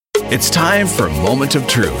It's time for Moment of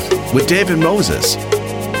Truth with David Moses.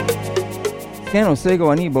 Kano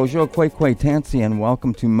Sego Ani Bojo Kwai Tansi, and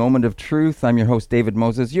welcome to Moment of Truth. I'm your host, David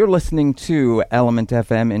Moses. You're listening to Element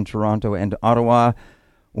FM in Toronto and Ottawa,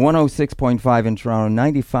 106.5 in Toronto,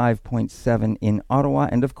 95.7 in Ottawa.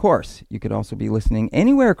 And of course, you could also be listening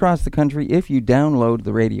anywhere across the country if you download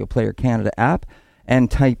the Radio Player Canada app and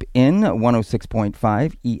type in 106.5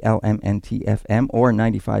 ELMNT FM or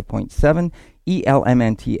 95.7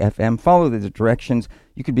 ELMNT FM. Follow the directions.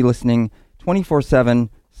 You could be listening 24/7,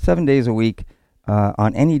 7 days a week,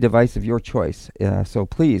 on any device of your choice. So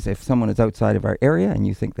please, if someone is outside of our area and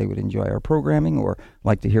you think they would enjoy our programming or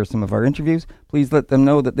like to hear some of our interviews, please let them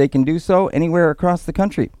know that they can do so anywhere across the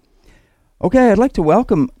country. Okay, I'd like to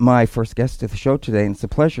welcome my first guest to the show today, and it's a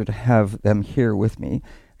pleasure to have them here with me.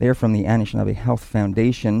 They are from the Anishinaabe Health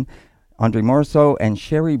Foundation, Andre Morisseau and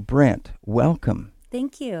Sherry Brandt. Welcome.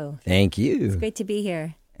 Thank you. Thank you. It's great to be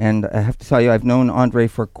here. And I have to tell you, I've known Andre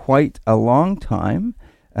for quite a long time.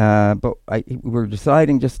 But we were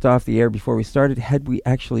deciding just off the air before we started, had we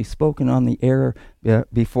actually spoken on the air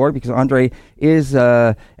before, because Andre is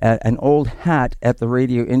an old hat at the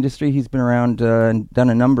radio industry. He's been around and done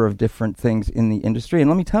a number of different things in the industry. And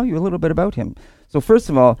let me tell you a little bit about him. So first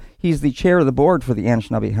of all, he's the chair of the board for the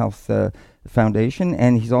Anishinaabe Health Foundation,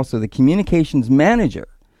 and he's also the communications manager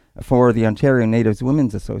for the Ontario Natives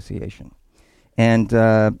Women's Association. And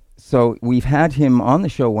so we've had him on the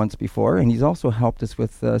show once before, and he's also helped us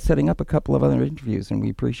with setting up a couple of other interviews, and we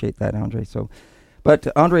appreciate that, Andre. But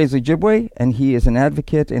Andre is Ojibwe, and he is an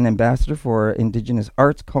advocate and ambassador for Indigenous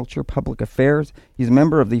arts, culture, public affairs. He's a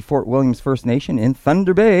member of the Fort Williams First Nation in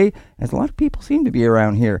Thunder Bay, as a lot of people seem to be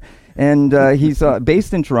around here. And he's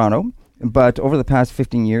based in Toronto, but over the past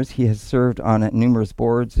 15 years, he has served on numerous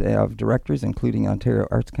boards of directors, including Ontario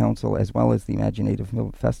Arts Council, as well as the Imaginative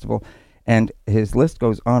Film Festival. And his list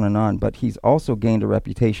goes on, but he's also gained a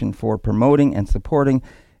reputation for promoting and supporting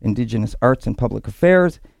Indigenous arts and public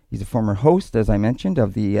affairs. He's a former host, as I mentioned,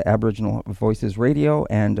 of the Aboriginal Voices Radio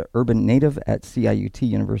and Urban Native at CIUT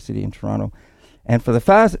University in Toronto. And for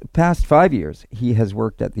the past 5 years, he has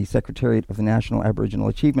worked at the Secretariat of the National Aboriginal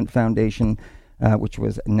Achievement Foundation, which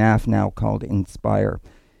was NAF, now called Inspire.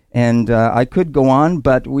 And I could go on,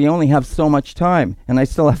 but we only have so much time, and I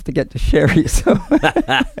still have to get to Sherry. So,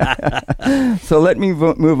 so let me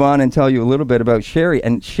move on and tell you a little bit about Sherry.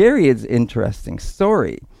 And Sherry is an interesting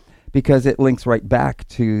story because it links right back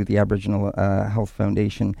to the Aboriginal Health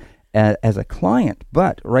Foundation as a client.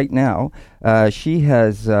 But right now,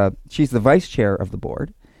 she's the vice chair of the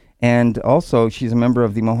board. And also, she's a member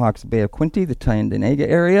of the Mohawks Bay of Quinte, the Tyendinaga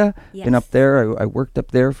area. Yes. Been up there. I worked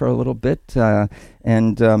up there for a little bit.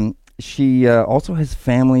 And she also has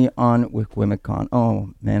family on Wikwemikon.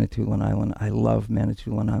 Oh, Manitoulin Island. I love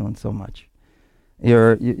Manitoulin Island so much.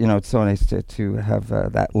 It's so nice to have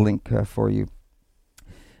that link for you.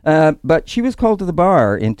 But she was called to the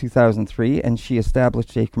bar in 2003, and she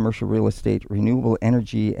established a commercial real estate, renewable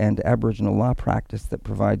energy, and Aboriginal law practice that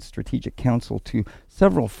provides strategic counsel to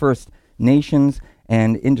several First Nations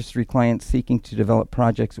and industry clients seeking to develop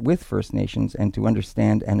projects with First Nations and to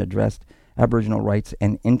understand and address Aboriginal rights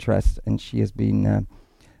and interests. And she has been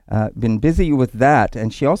busy with that.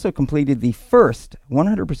 And she also completed the first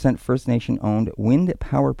 100% First Nation-owned wind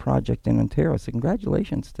power project in Ontario. So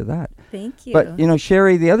congratulations to that. Thank you. But,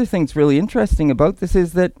 Sherry, the other thing that's really interesting about this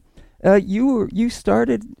is that you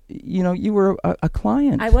started, you were a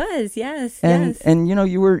client. I was, yes. And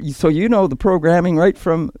you were, so the programming right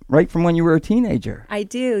from when you were a teenager. I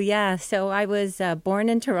do, yeah. So I was born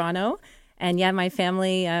in Toronto. And my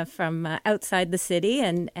family from outside the city,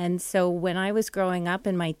 and so when I was growing up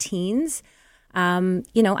in my teens, I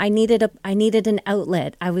needed an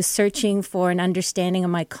outlet. I was searching for an understanding of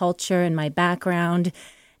my culture and my background,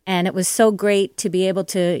 and it was so great to be able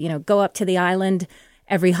to go up to the island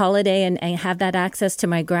every holiday and have that access to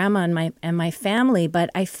my grandma and my family. But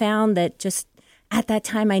I found that just at that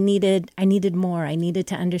time I needed more. I needed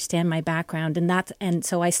to understand my background, and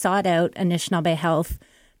so I sought out Anishinaabe Health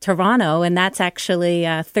Toronto, and that's actually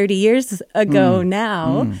 30 years ago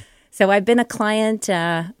now. So I've been a client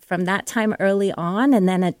from that time early on, and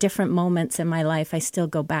then at different moments in my life, I still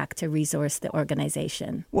go back to resource the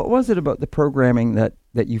organization. What was it about the programming that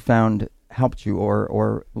you found helped you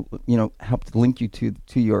or helped link you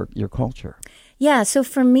to your culture? Yeah, so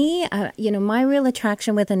for me, my real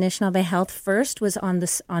attraction with Anishinaabe Health first was on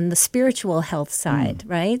the spiritual health side,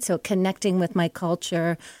 right? So connecting with my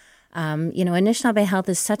culture. Anishinaabe Health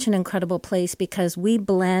is such an incredible place because we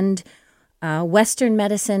blend Western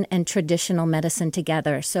medicine and traditional medicine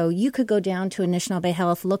together. So you could go down to Anishinaabe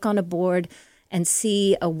Health, look on a board, and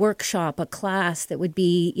see a workshop, a class that would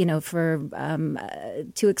be, for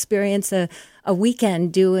to experience a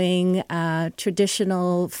weekend doing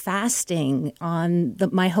traditional fasting on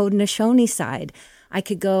my Haudenosaunee side. I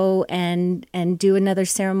could go and do another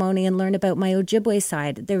ceremony and learn about my Ojibwe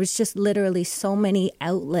side. There was just literally so many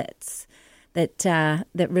outlets that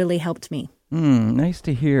really helped me. Nice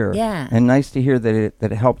to hear. Yeah. And nice to hear that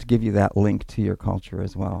it helped give you that link to your culture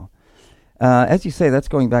as well. As you say, that's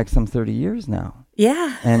going back some 30 years now.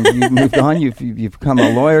 Yeah. And you've moved on. You've become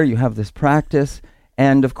a lawyer. You have this practice.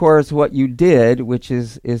 And, of course, what you did, which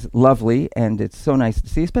is lovely, and it's so nice to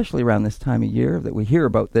see, especially around this time of year that we hear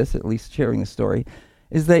about this, at least sharing the story,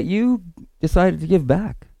 is that you decided to give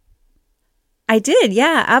back. I did,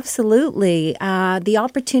 yeah, absolutely. The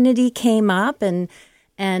opportunity came up,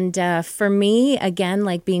 and for me, again,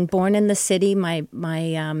 like being born in the city, my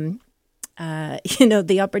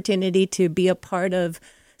the opportunity to be a part of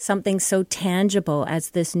something so tangible as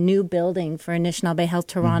this new building for Anishinaabe Health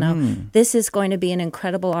Toronto. Mm-hmm. This is going to be an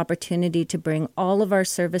incredible opportunity to bring all of our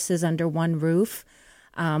services under one roof.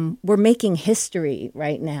 We're making history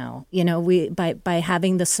right now, by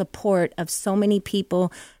having the support of so many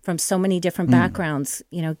people from so many different backgrounds,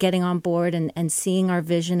 getting on board and seeing our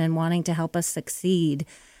vision and wanting to help us succeed.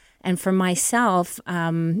 And for myself,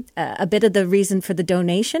 a bit of the reason for the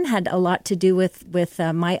donation had a lot to do with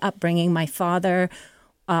my upbringing. My father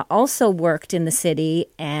also worked in the city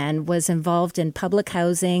and was involved in public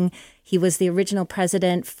housing. He was the original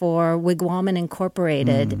president for Wigwaman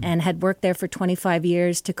Incorporated and had worked there for 25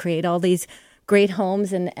 years to create all these great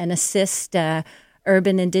homes and assist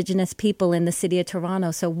urban Indigenous people in the city of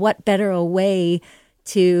Toronto. So what better a way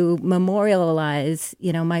to memorialize,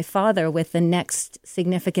 my father with the next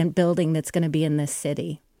significant building that's going to be in this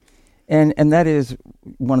city. And that is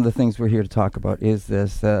one of the things we're here to talk about is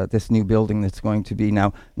this new building that's going to be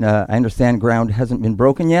now. I understand ground hasn't been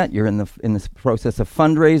broken yet. You're in this process of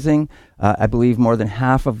fundraising. I believe more than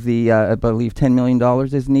half of the $10 million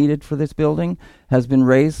is needed for this building has been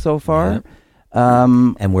raised so far. Yeah.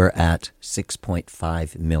 And we're at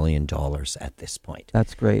 $6.5 million at this point.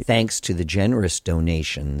 That's great. Thanks to the generous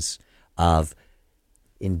donations of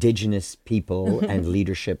Indigenous people and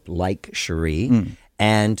leadership like Cherie.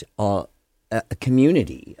 And a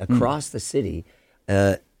community across the city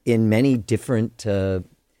in many different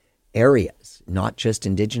areas, not just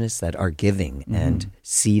Indigenous, that are giving and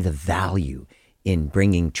see the value in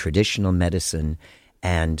bringing traditional medicine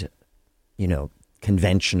and,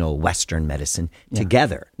 conventional Western medicine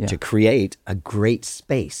together to create a great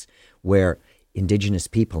space where Indigenous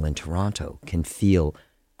people in Toronto can feel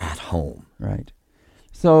at home. Right.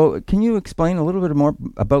 So can you explain a little bit more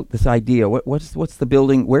about this idea? What's the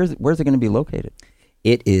building? Where's it going to be located?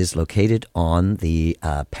 It is located on the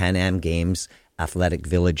Pan Am Games Athletic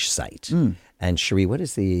Village site. And Cherie, what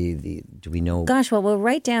is do we know? Gosh, well, we're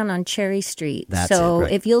right down on Cherry Street. That's it,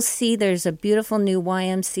 right. If you'll see, there's a beautiful new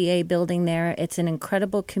YMCA building there. It's an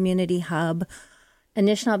incredible community hub.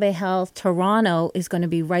 Anishinaabe Health Toronto is going to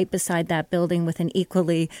be right beside that building with an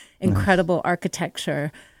equally incredible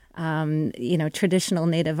architecture. Traditional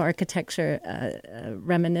Native architecture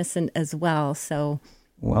reminiscent as well. So,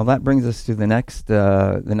 well, that brings us to the next,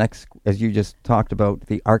 as you just talked about,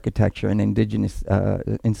 the architecture and Indigenous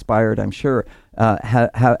inspired. I'm sure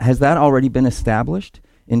has that already been established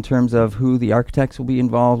in terms of who the architects will be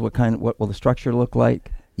involved? What will the structure look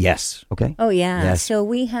like? Yes. Okay. Oh yeah. Yes. So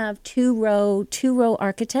we have two row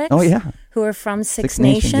architects. Oh yeah. Who are from Six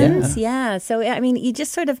Nations. Yeah. So I mean, you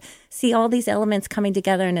just sort of see all these elements coming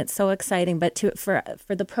together, and it's so exciting. But for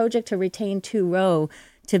the project to retain two row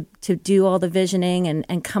to do all the visioning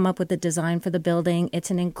and come up with the design for the building, it's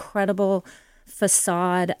an incredible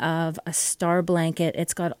facade of a star blanket.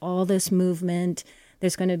 It's got all this movement.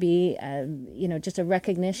 There's going to be, just a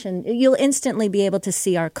recognition. You'll instantly be able to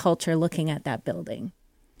see our culture looking at that building.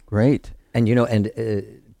 Great. And,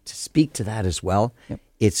 to speak to that as well,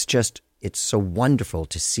 it's so wonderful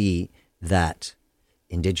to see that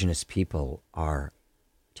Indigenous people are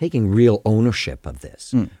taking real ownership of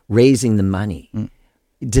this, raising the money,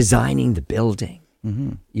 designing the building,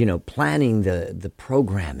 planning the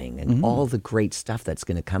programming and all the great stuff that's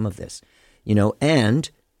going to come of this, and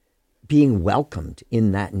being welcomed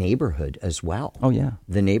in that neighborhood as well. Oh, yeah.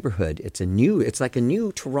 The neighborhood, it's like a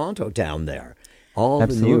new Toronto down there. All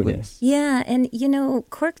Absolutely. the newness. Yeah, and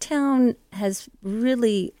Corktown has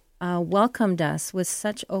really welcomed us with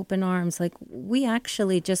such open arms. Like, we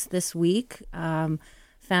actually just this week found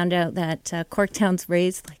out that Corktown's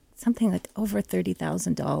raised something like over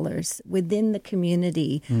 $30,000 within the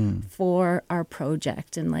community for our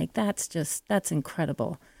project, and that's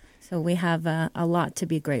incredible. So we have a lot to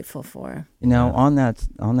be grateful for. Now, on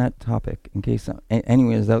that topic, in case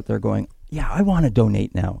anyone is out there going, yeah, I want to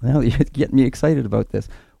donate now. Now you're getting me excited about this.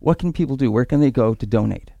 What can people do? Where can they go to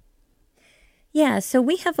donate? Yeah, so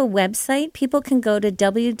we have a website. People can go to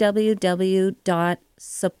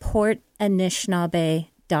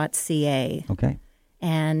www.supportanishinaabe.ca. Okay.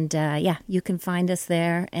 And you can find us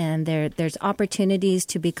there. And there's opportunities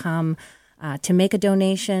to become, to make a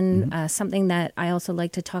donation. Something that I also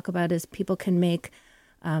like to talk about is people can make,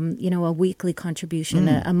 a weekly contribution,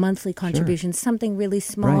 a monthly contribution, something really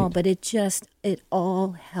small, but it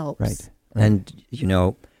all helps. Right. And,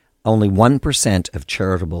 only 1% of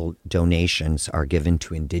charitable donations are given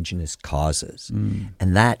to Indigenous causes.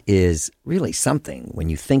 And that is really something when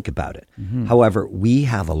you think about it. However, we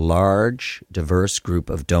have a large, diverse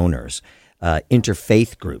group of donors,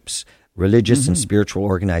 interfaith groups, religious and spiritual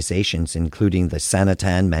organizations, including the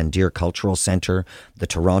Sanatan Mandir Cultural Center, the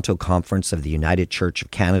Toronto Conference of the United Church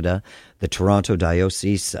of Canada, the Toronto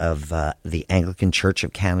Diocese of the Anglican Church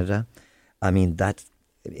of Canada. I mean,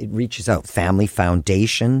 it reaches out. Family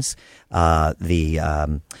foundations,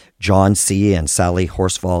 the John C. and Sally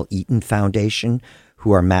Horsfall Eaton Foundation,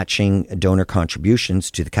 who are matching donor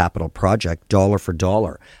contributions to the Capital Project, dollar for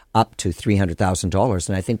dollar, up to $300,000.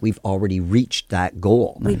 And I think we've already reached that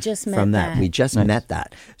goal. We just met that. We just met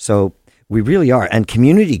that. So we really are. And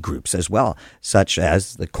community groups as well, such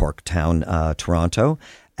as the Corktown, Toronto,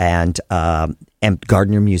 and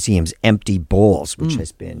Gardner Museum's Empty Bowls, which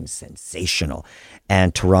has been sensational,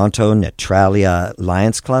 and Toronto Neutralia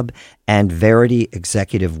Lions Club, and Verity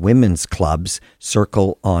Executive Women's Club's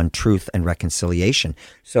Circle on Truth and Reconciliation.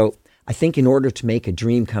 So I think in order to make a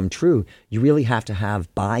dream come true, you really have to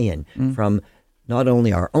have buy-in from not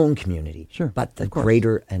only our own community, but the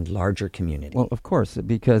greater and larger community. Well, of course,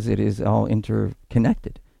 because it is all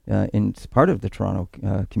interconnected. It's part of the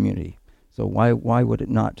Toronto community. So why would it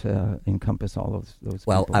not encompass all those?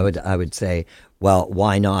 Well, components? I would say, well,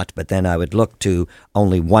 why not? But then I would look to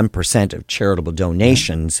only 1% of charitable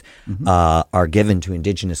donations are given to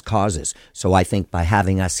Indigenous causes. So I think by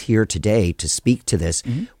having us here today to speak to this,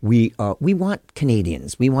 we want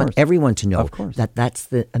Canadians, we want everyone to know that that's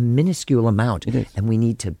a minuscule amount, and we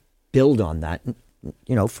need to build on that,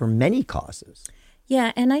 for many causes.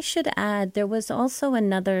 Yeah, and I should add, there was also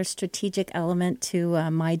another strategic element to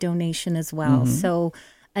my donation as well. So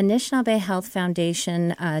Anishinaabe Health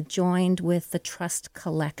Foundation joined with the Trust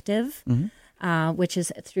Collective, which is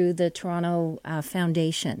through the Toronto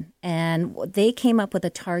Foundation. And they came up with a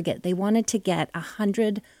target. They wanted to get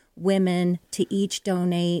 100 women to each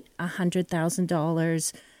donate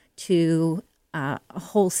 $100,000 to a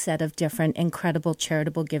whole set of different incredible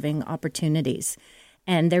charitable giving opportunities.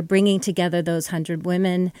 And they're bringing together those 100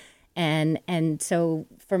 women. And so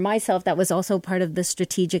for myself, that was also part of the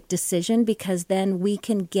strategic decision, because then we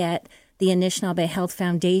can get the Anishinaabe Health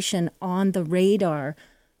Foundation on the radar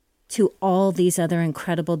to all these other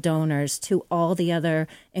incredible donors, to all the other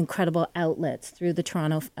incredible outlets through the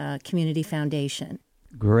Toronto Community Foundation.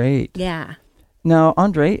 Great. Yeah. Now,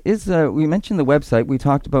 Andre, we mentioned the website. We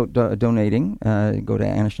talked about donating. Go to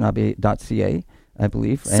anishinaabe.ca. I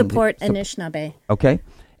believe. Support Anishinaabe. Okay.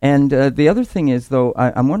 And the other thing is, though,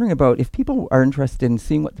 I'm wondering about if people are interested in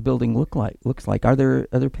seeing what the building looks like. Are there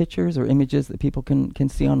other pictures or images that people can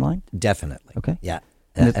see online? Definitely. Okay. Yeah.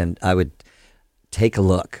 And I would take a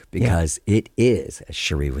look, because it is, as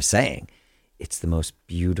Cherie was saying, it's the most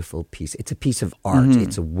beautiful piece. It's a piece of art.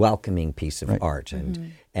 It's a welcoming piece of art.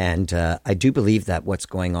 And I do believe that what's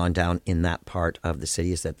going on down in that part of the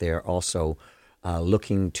city is that they're also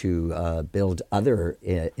looking to build other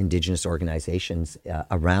Indigenous organizations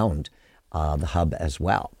around the hub as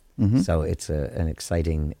well. So it's an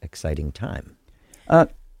exciting time.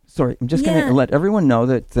 Sorry, I'm just going to let everyone know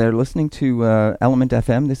that they're listening to Element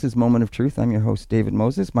FM. This is Moment of Truth. I'm your host, David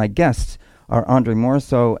Moses. My guests are Andre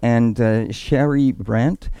Morisseau and Cherie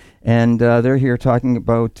Brandt, and they're here talking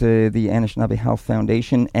about the Anishinaabe Health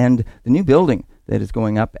Foundation and the new building that is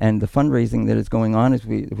going up and the fundraising that is going on. As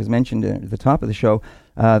it was mentioned at the top of the show,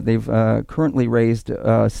 they've currently raised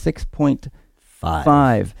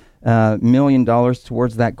 $6.5 million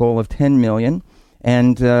towards that goal of $10 million.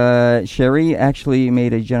 And Cherie actually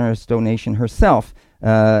made a generous donation herself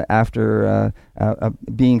after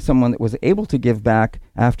being someone that was able to give back,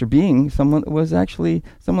 after being someone that was actually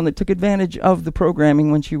someone that took advantage of the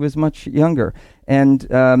programming when she was much younger.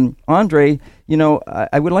 And Andre,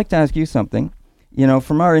 I would like to ask you something.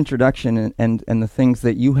 From our introduction and the things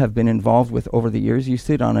that you have been involved with over the years, you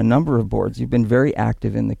sit on a number of boards. You've been very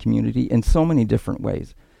active in the community in so many different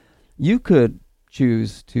ways. You could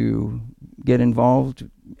choose to get involved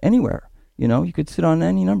anywhere. You know, you could sit on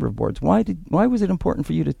any number of boards. Why was it important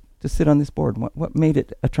for you to sit on this board? What made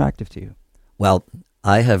it attractive to you? Well,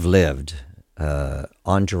 I have lived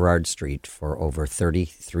on Gerrard Street for over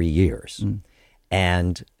 33 years.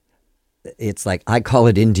 And it's like, I call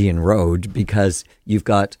it Indian Road because you've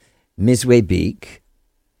got Misway-Beek,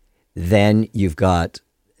 then you've got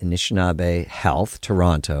Anishinaabe Health,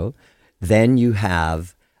 Toronto, then you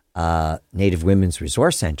have Native Women's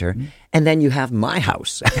Resource Center, and then you have my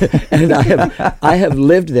house. And I have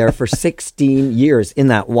lived there for 16 years in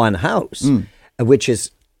that one house, which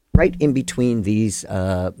is right in between these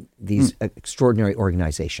extraordinary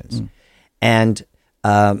organizations. And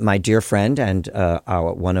my dear friend and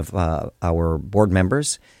one of our board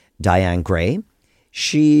members, Diane Gray,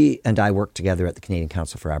 she and I worked together at the Canadian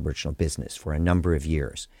Council for Aboriginal Business for a number of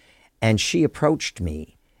years. And she approached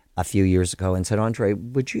me a few years ago and said, Andre,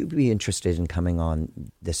 would you be interested in coming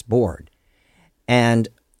on this board? And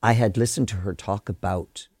I had listened to her talk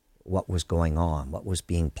about what was going on, what was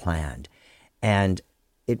being planned. And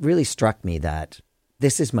it really struck me that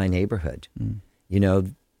this is my neighborhood. You know,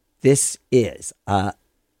 this is.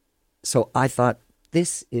 So I thought,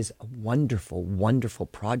 this is a wonderful, wonderful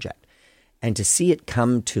project. And to see it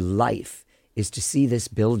come to life is to see this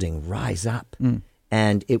building rise up.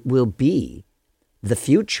 And it will be the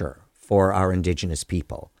future for our Indigenous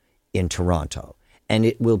people in Toronto. And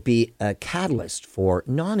it will be a catalyst for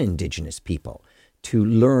non-Indigenous people to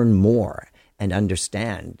learn more and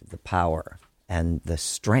understand the power and the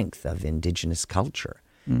strength of Indigenous culture.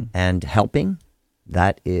 And helping,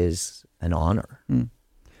 that is an honor.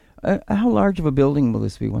 How large of a building will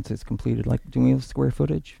this be once it's completed? Like, do we have square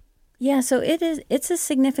footage? Yeah, so it's a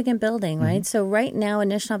significant building, right? So right now,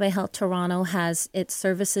 Anishinaabe Health Toronto has its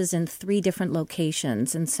services in 3 different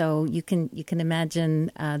locations. And so you can imagine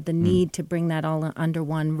the need to bring that all under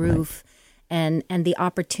one roof, and the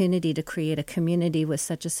opportunity to create a community with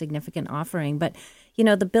such a significant offering. But, you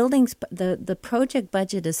know, the project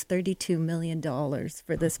budget is $32 million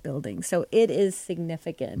for this building. So it is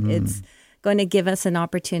significant. It's going to give us an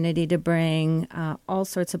opportunity to bring all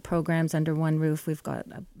sorts of programs under one roof. We've got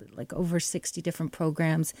like over 60 different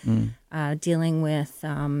programs dealing with,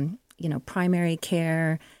 primary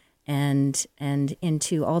care and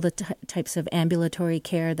into all the types of ambulatory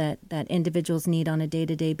care that individuals need on a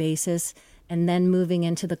day-to-day basis, and then moving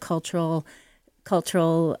into the cultural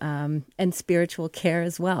and spiritual care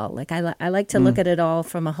as well. Like I like to look at it all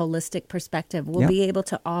from a holistic perspective. We'll be able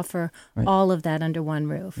to offer all of that under one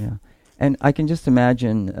roof. Yeah. And I can just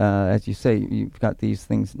imagine, as you say, you've got these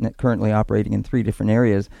things currently operating in 3 different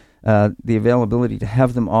areas. The availability to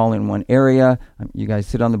have them all in one area. You guys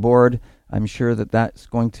sit on the board. I'm sure that's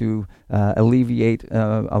going to alleviate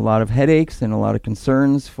a lot of headaches and a lot of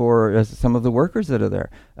concerns for some of the workers that are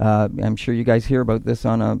there. I'm sure you guys hear about this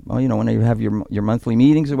on when you have your monthly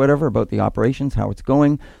meetings or whatever, about the operations, how it's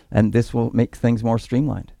going, and this will make things more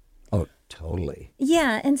streamlined. Oh, totally.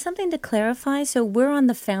 Yeah, and something to clarify. So we're on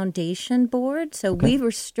the foundation board. So we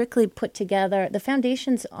were strictly put together. The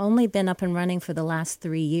foundation's only been up and running for the last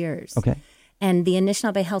 3 years. Okay. And the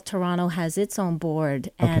Anishinaabe Health Toronto has its own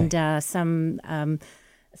board, and some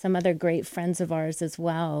other great friends of ours as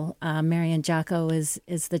well. Marian Jacko is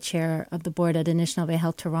the chair of the board at Anishinaabe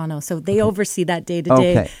Health Toronto. So they oversee that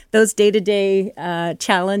day-to-day, those day-to-day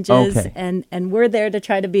challenges, and we're there to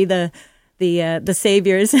try to be the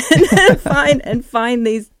saviors and find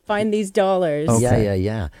these dollars.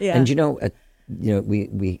 Yeah. And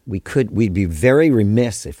we'd be very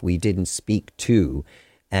remiss if we didn't speak to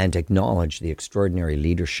and acknowledge the extraordinary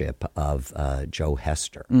leadership of Joe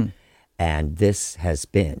Hester. And this has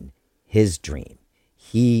been his dream.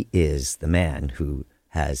 He is the man who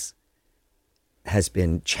has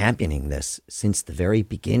been championing this since the very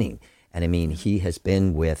beginning. And I mean, he has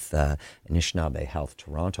been with Anishinaabe Health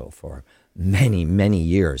Toronto for many, many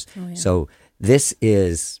years. So this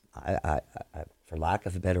is, for lack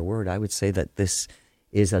of a better word, I would say that this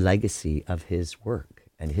is a legacy of his work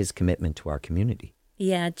and his commitment to our community.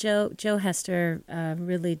 Yeah, Joe Hester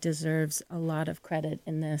really deserves a lot of credit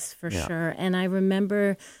in this, for sure. And I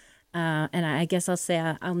remember, and I guess I'll say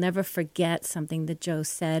I'll never forget something that Joe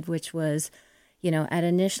said, which was, at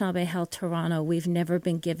Anishinaabe Health Toronto, we've never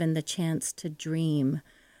been given the chance to dream.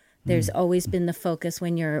 There's always been the focus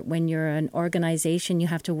when you're an organization, you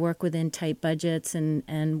have to work within tight budgets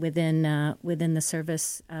and within the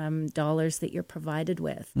service dollars that you're provided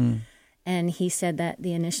with. And he said that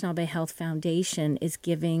the Anishinaabe Health Foundation is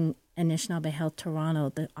giving Anishinaabe Health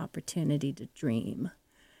Toronto the opportunity to dream.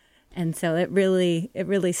 And so it really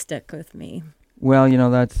stuck with me. Well,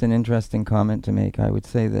 that's an interesting comment to make. I would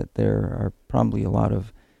say that there are probably a lot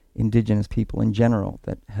of Indigenous people in general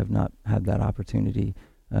that have not had that opportunity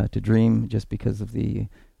to dream, just because of the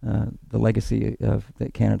legacy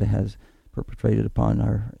that Canada has perpetrated upon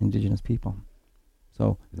our Indigenous people.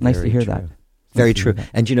 So nice to hear that. Very true.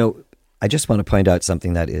 And, I just want to point out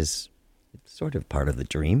something that is sort of part of the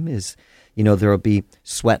dream is, there will be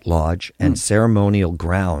sweat lodge and ceremonial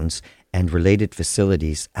grounds and related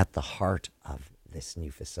facilities at the heart of this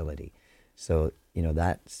new facility. So,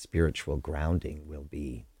 that spiritual grounding will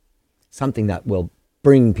be something that will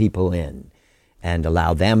bring people in and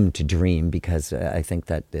allow them to dream, because I think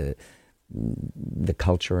that the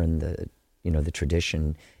culture and the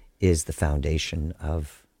tradition is the foundation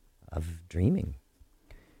of dreaming.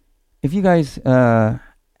 If you guys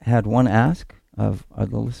had one ask of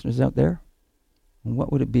the listeners out there,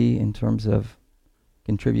 what would it be in terms of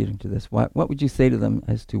contributing to this? What would you say to them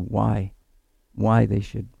as to why they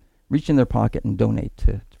should reach in their pocket and donate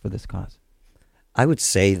for this cause? I would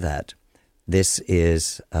say that this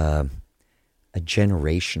is a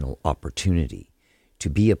generational opportunity to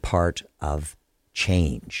be a part of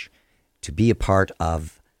change, to be a part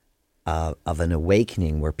of an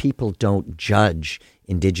awakening where people don't judge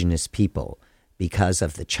Indigenous people because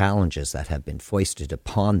of the challenges that have been foisted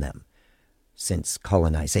upon them since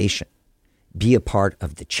colonization. Be a part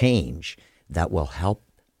of the change that will help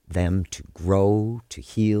them to grow, to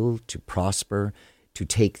heal, to prosper, to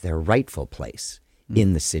take their rightful place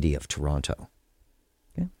in the city of Toronto.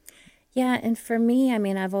 Okay. Yeah, and for me,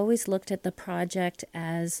 I've always looked at the project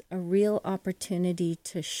as a real opportunity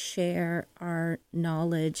to share our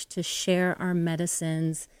knowledge, to share our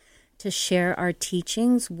medicines, to share our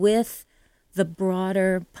teachings with the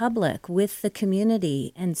broader public, with the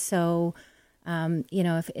community. And so,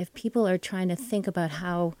 if people are trying to think about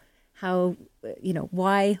how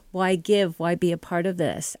why give, why be a part of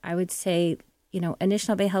this, I would say,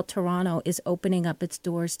 Anishinaabe Health Toronto is opening up its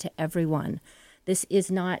doors to everyone. This is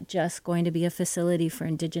not just going to be a facility for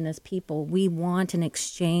Indigenous people. We want an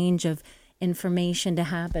exchange of information to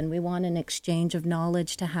happen. We want an exchange of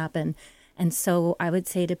knowledge to happen. And so I would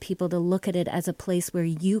say to people to look at it as a place where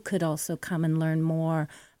you could also come and learn more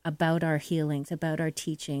about our healings, about our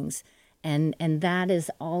teachings. And that is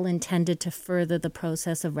all intended to further the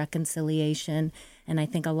process of reconciliation. And I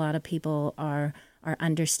think a lot of people are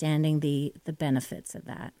understanding the benefits of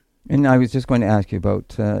that. And I was just going to ask you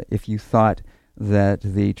about if you thought that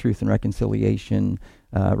the Truth and Reconciliation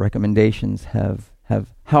recommendations have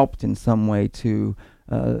helped in some way to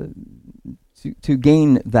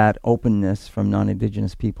gain that openness from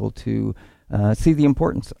non-Indigenous people to see the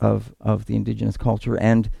importance of the Indigenous culture,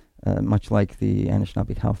 and much like the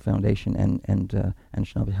Anishinaabe Health Foundation and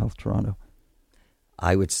Anishinaabe Health Toronto.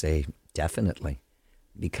 I would say definitely,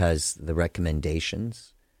 because the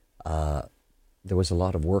recommendations, there was a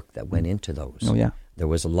lot of work that went into those. Oh, yeah. There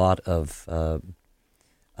was a lot of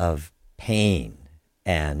pain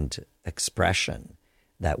and expression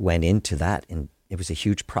that went into that, and it was a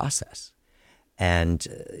huge process. And,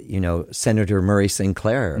 Senator Murray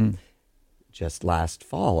Sinclair, just last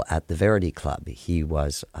fall at the Verity Club, he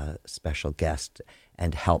was a special guest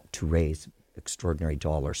and helped to raise extraordinary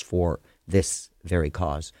dollars for this very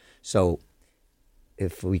cause. So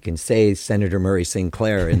if we can say Senator Murray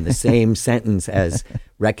Sinclair in the same sentence as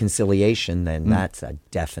reconciliation, then that's a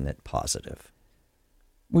definite positive.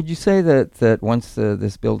 Would you say that once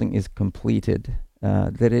this building is completed,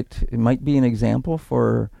 that it might be an example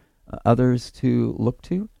for others to look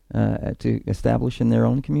to establish in their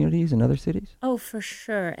own communities and other cities? Oh, for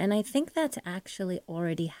sure. And I think that's actually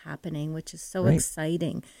already happening, which is so Right.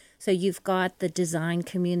 exciting. So you've got the design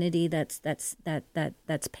community that's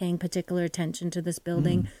paying particular attention to this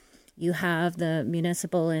building. You have the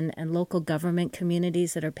municipal and local government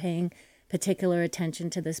communities that are paying particular attention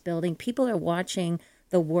to this building. People are watching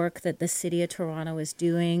the work that the City of Toronto is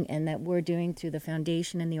doing and that we're doing through the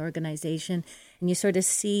foundation and the organization. And you sort of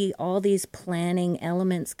see all these planning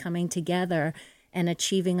elements coming together and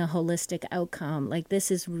achieving a holistic outcome. Like,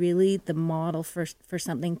 this is really the model for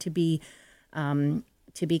something to be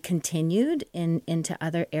continued into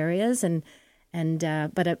other areas.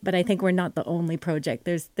 But I think we're not the only project.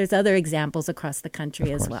 There's other examples across the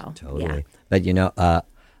country as well. Totally. Yeah. But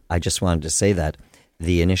I just wanted to say that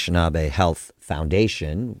the Anishinaabe Health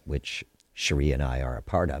Foundation, which Cherie and I are a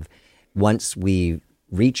part of, once we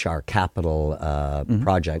reach our capital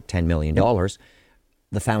project, $10 million,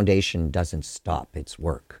 the foundation doesn't stop its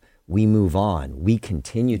work. We move on. We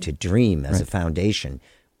continue to dream as a foundation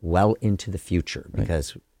well into the future,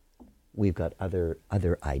 because we've got other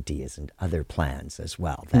ideas and other plans as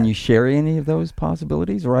well. Can you share any of those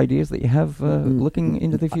possibilities or ideas that you have looking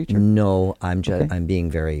into the future? No, I'm being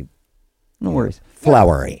very No worries.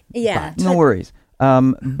 Flowery. Yeah. No worries.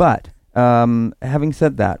 But having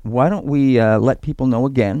said that, why don't we let people know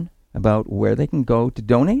again about where they can go to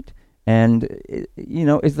donate? And,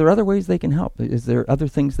 is there other ways they can help? Is there other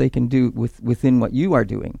things they can do within what you are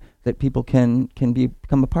doing that people can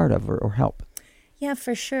become a part of or help? Yeah,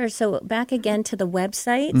 for sure. So back again to the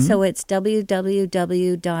website. Mm-hmm. So it's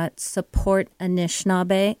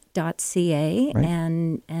www.supportanishinaabe.ca. Right.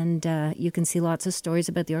 And you can see lots of stories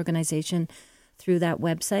about the organization through that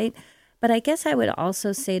website. But I guess I would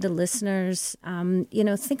also say to listeners,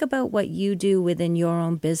 think about what you do within your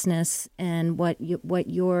own business and what you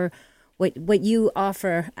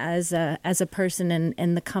offer as a person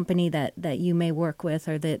and the company that you may work with,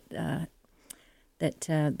 or that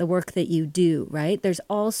the work that you do. Right? There's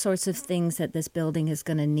all sorts of things that this building is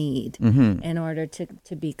going to need in order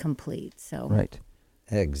to be complete. So right,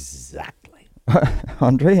 exactly.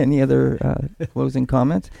 Andre, any other closing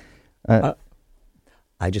comments?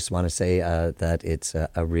 I just want to say that it's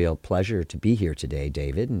a real pleasure to be here today,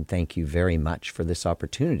 David, and thank you very much for this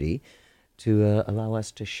opportunity to allow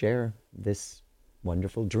us to share this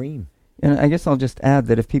wonderful dream. And I guess I'll just add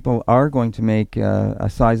that if people are going to make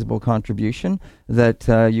a sizable contribution, that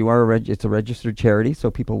it's a registered charity,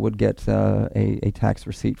 so people would get a tax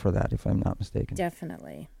receipt for that, if I'm not mistaken.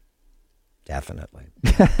 Definitely. Definitely.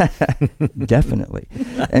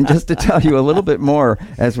 And just to tell you a little bit more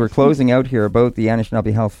as we're closing out here about the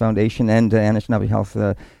Anishinaabe Health Foundation and Anishinaabe Health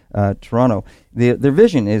Toronto, their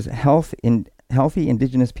vision is healthy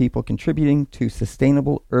Indigenous people contributing to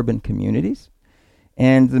sustainable urban communities.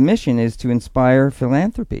 And the mission is to inspire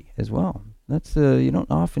philanthropy as well. That's you don't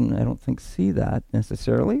often, I don't think, see that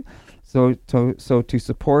necessarily. So to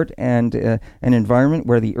support and an environment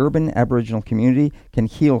where the urban Aboriginal community can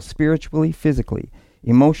heal spiritually, physically,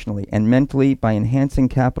 emotionally, and mentally by enhancing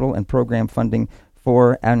capital and program funding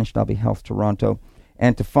for Anishinaabe Health Toronto,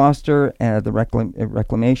 and to foster the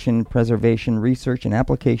reclamation, preservation, research, and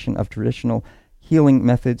application of traditional healing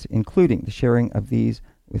methods, including the sharing of these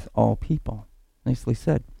with all people. Nicely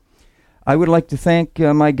said. I would like to thank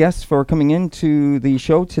my guests for coming into the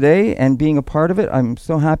show today and being a part of it. I'm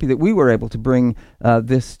so happy that we were able to bring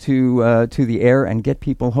this to the air and get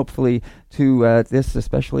people hopefully to this,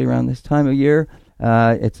 especially around this time of year.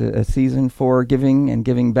 It's a season for giving and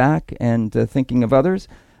giving back and thinking of others.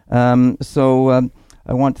 So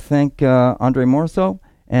I want to thank Andre Morceau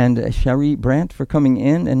and Cherie Brandt for coming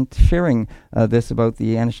in and sharing this about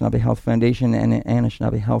the Anishinaabe Health Foundation and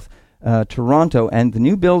Anishinaabe Health Toronto and the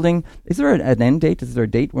new building. Is there an end date? Is there a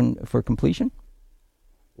date for completion?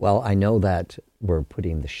 Well, I know that we're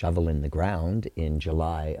putting the shovel in the ground in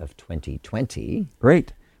July of 2020.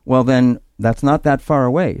 Great. Well, then that's not that far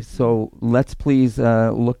away. So let's please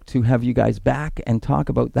look to have you guys back and talk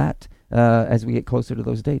about that as we get closer to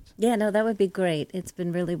those dates. Yeah, no, that would be great. It's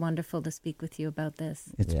been really wonderful to speak with you about this.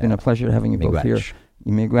 It's been a pleasure having you both here.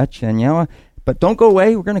 Miigwech and Yawa. But don't go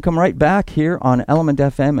away. We're going to come right back here on Element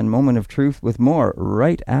FM and Moment of Truth with more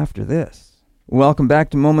right after this. Welcome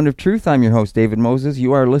back to Moment of Truth. I'm your host, David Moses.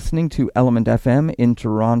 You are listening to Element FM in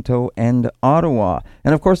Toronto and Ottawa.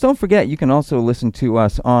 And of course, don't forget, you can also listen to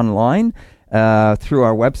us online through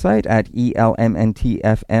our website at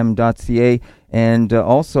elmntfm.ca and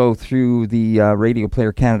also through the Radio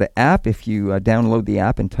Player Canada app. If you download the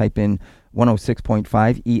app and type in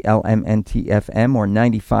 106.5 ELMNT-FM or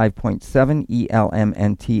 95.7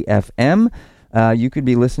 ELMNT-FM. You could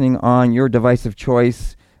be listening on your device of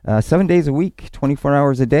choice 7 days a week, 24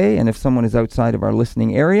 hours a day. And if someone is outside of our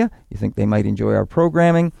listening area, you think they might enjoy our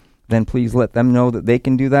programming, then please let them know that they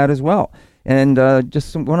can do that as well. And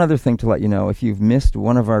just one other thing to let you know, if you've missed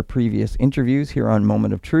one of our previous interviews here on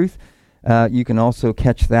Moment of Truth, you can also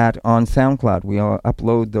catch that on SoundCloud. We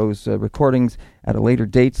upload those recordings at a later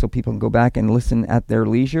date so people can go back and listen at their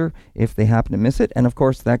leisure if they happen to miss it. And, of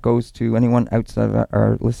course, that goes to anyone outside of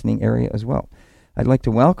our listening area as well. I'd like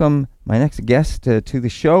to welcome my next guest to the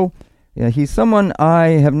show. He's someone I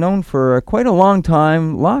have known for quite a long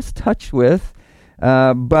time, lost touch with,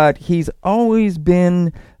 but he's always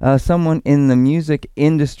been someone in the music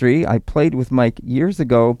industry. I played with Mike years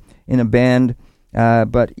ago in a band.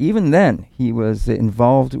 But even then, he was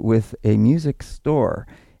involved with a music store.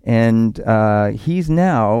 And he's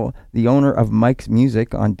now the owner of Mike's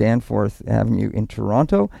Music on Danforth Avenue in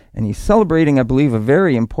Toronto. And he's celebrating, I believe, a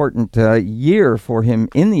very important year for him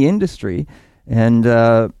in the industry. And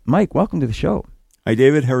Mike, welcome to the show. Hi,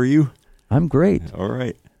 David. How are you? I'm great. All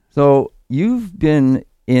right. So you've been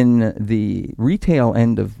in the retail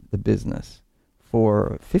end of the business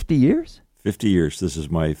for 50 years? 50 years. This is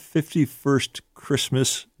my 51st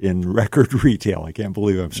Christmas in record retail. I can't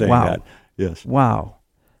believe I'm saying that. Yes. Wow.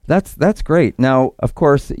 That's great. Now, of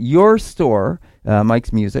course, your store,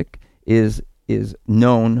 Mike's Music, is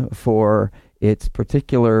known for its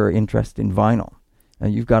particular interest in vinyl.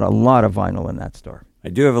 You've got a lot of vinyl in that store. I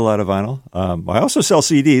do have a lot of vinyl. I also sell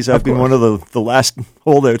CDs. I've been one of the last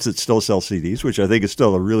holdouts that still sell CDs, which I think is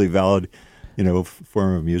still a really valid,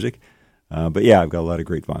 form of music. But yeah, I've got a lot of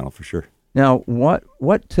great vinyl for sure. Now, what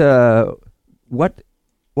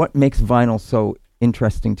makes vinyl so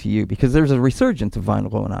interesting to you? Because there's a resurgence of vinyl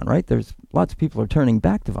going on, right? There's lots of people are turning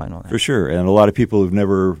back to vinyl now. For sure, and a lot of people who've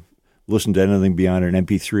never listened to anything beyond an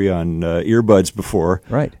MP3 on earbuds before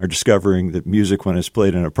are discovering that music, when it's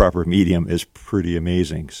played in a proper medium, is pretty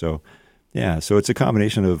amazing. So, yeah, so it's a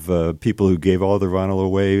combination of people who gave all their vinyl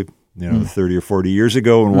away, 30 or 40 years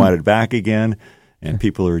ago and wanted it back again, and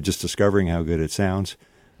people who are just discovering how good it sounds.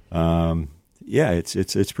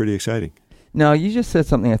 It's pretty exciting. Now, you just said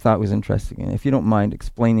something I thought was interesting, and if you don't mind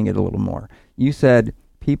explaining it a little more. You said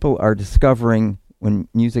people are discovering when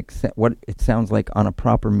music, what it sounds like on a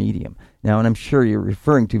proper medium. Now, and I'm sure you're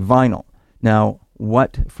referring to vinyl. Now,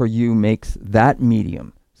 what for you makes that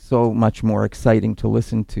medium so much more exciting to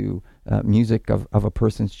listen to music of a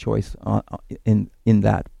person's choice in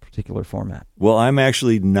that particular format? Well, I'm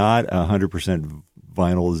actually not 100%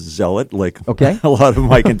 vinyl zealot like a lot of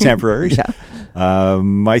my contemporaries.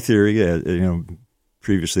 My theory,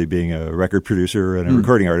 previously being a record producer and a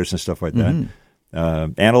recording artist and stuff like that,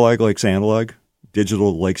 analog likes analog,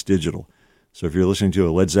 digital likes digital. So if you're listening to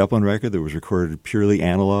a Led Zeppelin record that was recorded purely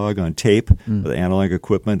analog on tape with analog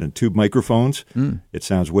equipment and tube microphones, it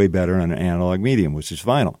sounds way better on an analog medium, which is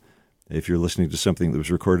vinyl. If you're listening to something that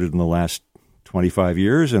was recorded in the last 25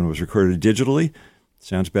 years and was recorded digitally, it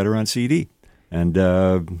sounds better on CD. And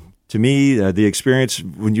to me, the experience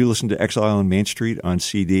when you listen to Exile on Main Street on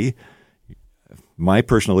CD, my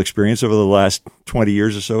personal experience over the last 20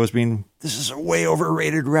 years or so has been, this is a way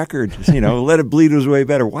overrated record. Let It Bleed was way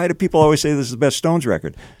better. Why do people always say this is the best Stones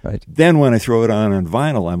record? Right. Then when I throw it on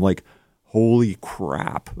vinyl, I'm like, holy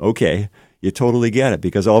crap. Okay, you totally get it,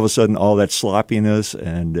 because all of a sudden all that sloppiness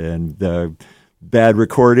and bad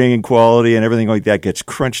recording and quality and everything like that gets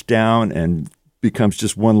crunched down and becomes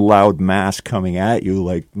just one loud mass coming at you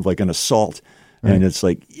like an assault. Right. And it's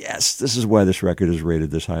like, yes, this is why this record is rated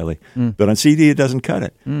this highly. But on CD, it doesn't cut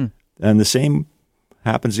it. And the same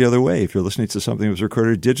happens the other way. If you're listening to something that was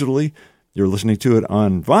recorded digitally, you're listening to it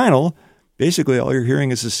on vinyl, basically all you're hearing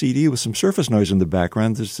is a CD with some surface noise in the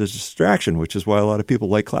background. There's a distraction, which is why a lot of people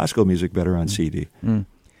like classical music better on CD.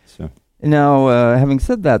 So now, having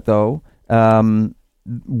said that, though,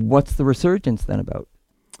 what's the resurgence then about?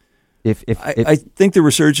 I think the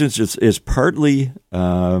resurgence is partly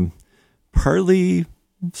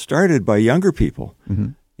started by younger people,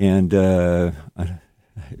 and I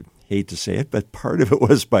hate to say it, but part of it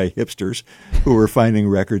was by hipsters who were finding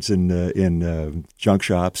records in junk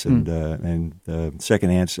shops and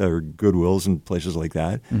secondhand or Goodwills and places like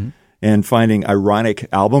that, and finding ironic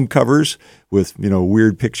album covers with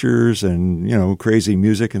weird pictures and crazy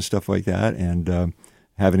music and stuff like that, and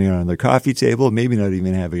having it on their coffee table, maybe not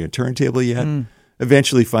even having a turntable yet.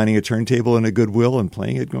 Eventually finding a turntable in a Goodwill and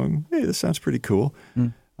playing it, going, hey, this sounds pretty cool.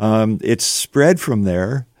 It's spread from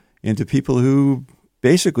there into people who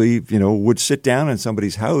basically, would sit down in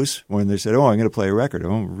somebody's house when they said, oh, I'm going to play a record.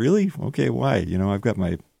 Oh, really? Okay, why?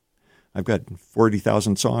 I've got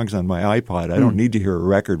 40,000 songs on my iPod. I don't need to hear a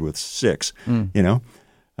record with 6,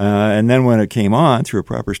 and then when it came on through a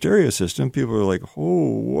proper stereo system, people were like, oh,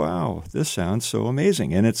 wow, this sounds so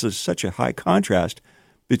amazing. And it's such a high contrast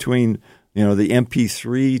between the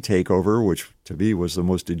MP3 takeover, which to me was the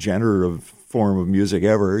most degenerative form of music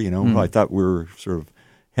ever. I thought we were sort of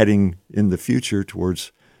heading in the future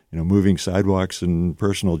towards, moving sidewalks and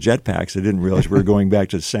personal jetpacks. I didn't realize we were going back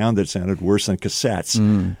to sound that sounded worse than cassettes.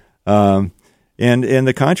 And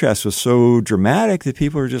the contrast was so dramatic that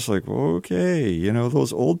people were just like, okay,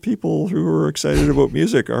 those old people who were excited about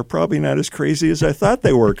music are probably not as crazy as I thought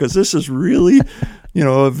they were, because this is really,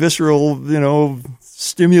 a visceral,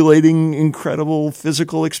 stimulating, incredible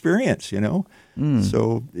physical experience,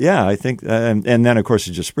 So, yeah, I think, and then, of course,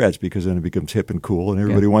 it just spreads because then it becomes hip and cool and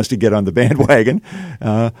everybody wants to get on the bandwagon.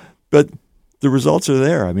 But the results are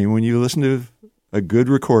there. I mean, when you listen to a good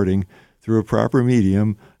recording through a proper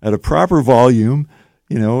medium at a proper volume,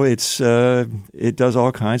 it does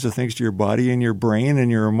all kinds of things to your body and your brain and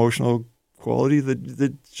your emotional quality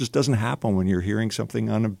that just doesn't happen when you're hearing something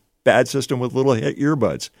on a bad system with little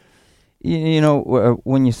earbuds.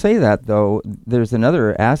 When you say that, though, there's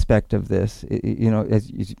another aspect of this.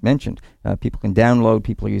 As you mentioned, people can download,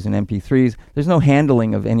 people are using MP3s. There's no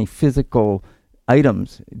handling of any physical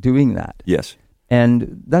items doing that. Yes.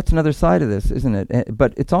 And that's another side of this, isn't it?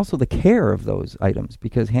 But it's also the care of those items,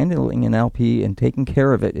 because handling an LP and taking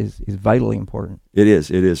care of it is vitally important. It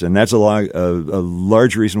is. And that's a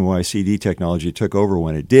large reason why CD technology took over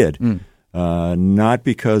when it did. Not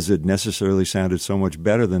because it necessarily sounded so much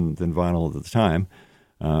better than vinyl at the time.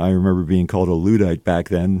 I remember being called a Luddite back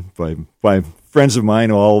then by friends of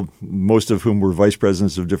mine, most of whom were vice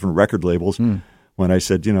presidents of different record labels, when I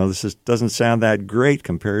said, this doesn't sound that great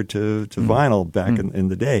compared to vinyl back in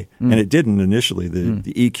the day. And it didn't initially.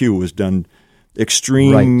 The EQ was done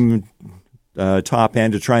extreme top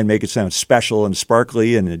end to try and make it sound special and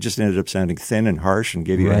sparkly, and it just ended up sounding thin and harsh and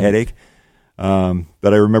gave you a headache.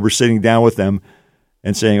 But I remember sitting down with them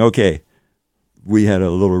and saying, okay, we had a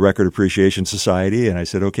little record appreciation society, and I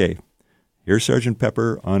said, okay, here's Sgt.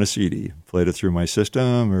 Pepper on a CD. Played it through my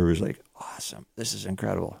system. It was like, awesome, this is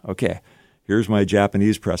incredible. Okay, here's my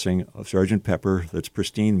Japanese pressing of Sgt. Pepper that's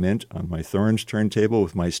pristine mint on my Thorns turntable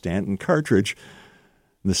with my Stanton cartridge,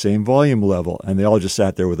 the same volume level. And they all just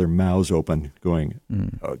sat there with their mouths open going,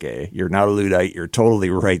 okay, you're not a Luddite, you're totally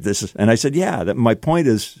right. And I said, yeah, my point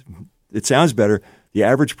is, it sounds better. The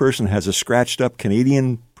average person has a scratched-up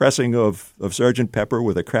Canadian pressing of Sgt. Pepper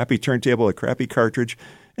with a crappy turntable, a crappy cartridge,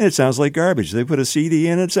 and it sounds like garbage. They put a CD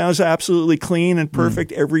in, it sounds absolutely clean and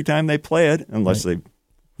perfect every time they play it, unless they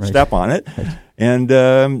step on it. And,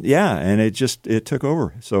 and it took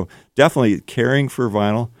over. So definitely caring for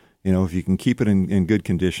vinyl, if you can keep it in good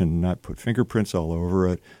condition, not put fingerprints all over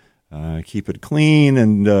it, keep it clean,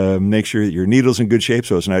 and make sure that your needle's in good shape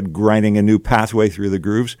so it's not grinding a new pathway through the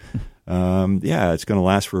grooves. It's going to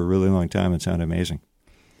last for a really long time and sound amazing.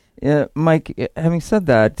 Mike, having said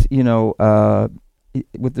that,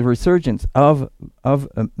 with the resurgence of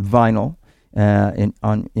vinyl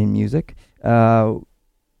in music,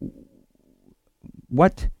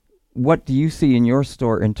 what do you see in your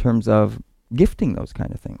store in terms of gifting those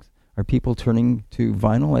kind of things? Are people turning to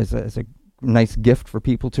vinyl as a nice gift for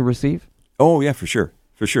people to receive? Oh yeah, for sure.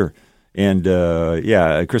 And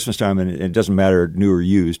at Christmas time, and it doesn't matter new or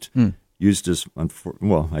used. Used is, I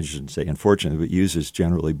shouldn't say unfortunate, but used is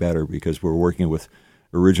generally better because we're working with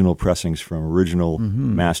original pressings from original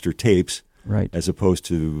master tapes, as opposed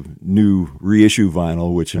to new reissue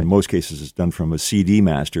vinyl, which in most cases is done from a CD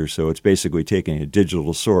master. So it's basically taking a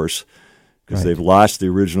digital source because they've lost the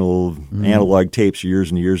original analog tapes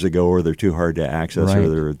years and years ago, or they're too hard to access,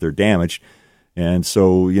 or they're damaged. And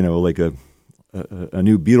so, like a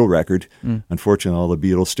new Beatle record. Unfortunately, all the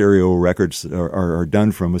Beatles stereo records are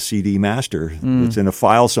done from a CD master. It's in a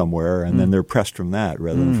file somewhere, and then they're pressed from that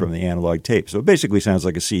rather than from the analog tape. So it basically sounds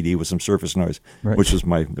like a CD with some surface noise, which is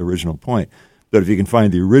my original point. But if you can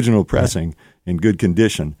find the original pressing in good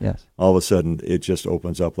condition, all of a sudden it just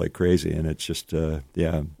opens up like crazy, and it's just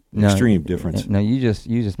extreme difference. Now you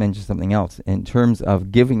just mentioned something else in terms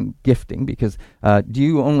of gifting, because do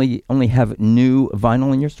you only have new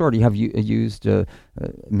vinyl in your store? Or do you have used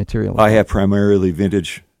material? I have primarily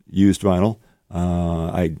vintage used vinyl.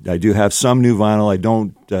 I do have some new vinyl. I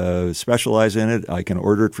don't specialize in it. I can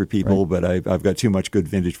order it for people, but I've got too much good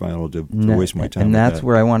vintage vinyl to waste my time. And that's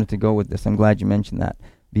where I wanted to go with this. I'm glad you mentioned that.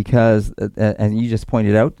 Because, as you just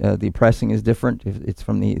pointed out, the pressing is different. It's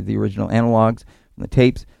from the original analogs, from the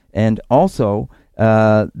tapes. And also,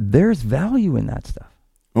 there's value in that stuff.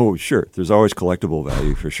 Oh, sure. There's always collectible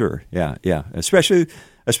value for sure. Yeah. Especially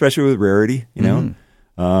with rarity,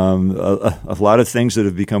 A lot of things that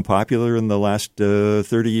have become popular in the last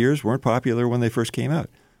 30 years weren't popular when they first came out.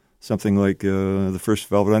 Something like the first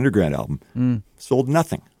Velvet Underground album. Sold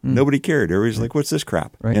nothing. Nobody cared. Everybody's like, what's this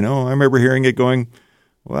crap? I remember hearing it going,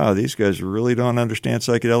 wow, these guys really don't understand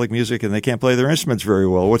psychedelic music and they can't play their instruments very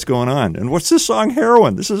well. What's going on? And what's this song,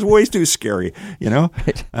 Heroin? This is way too scary,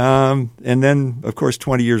 And then, of course,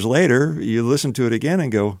 20 years later, you listen to it again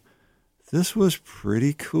and go, this was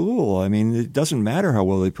pretty cool. I mean, it doesn't matter how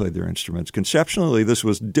well they played their instruments. Conceptually, this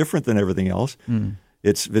was different than everything else.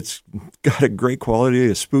 It's got a great quality,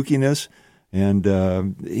 a spookiness. And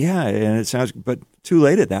and it sounds, but too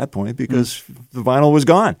late at that point because the vinyl was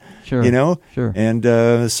gone. Sure.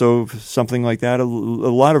 And so something like that. A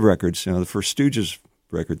lot of records. The first Stooges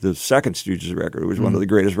record, the second Stooges record, was one of the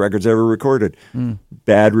greatest records ever recorded.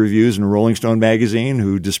 Bad reviews in Rolling Stone magazine,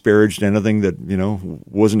 who disparaged anything that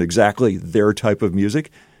wasn't exactly their type of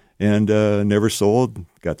music, and never sold.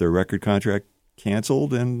 Got their record contract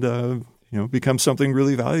canceled, and become something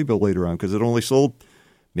really valuable later on because it only sold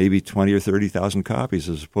maybe 20 or 30,000 copies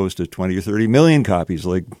as opposed to 20 or 30 million copies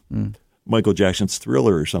like Michael Jackson's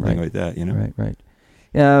Thriller or something like that, Right.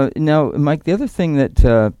 Now, Mike, the other thing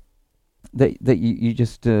that that you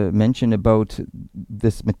just mentioned about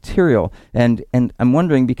this material, and I'm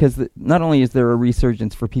wondering, because not only is there a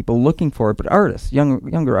resurgence for people looking for it, but artists,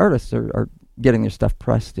 younger artists are getting their stuff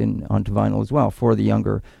pressed onto vinyl as well for the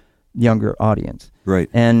younger audience. Right.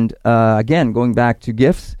 And again, going back to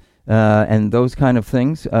gifts and those kind of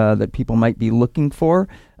things that people might be looking for,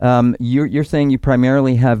 you're saying you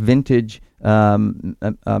primarily have vintage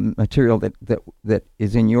material that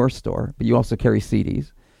is in your store, but you also carry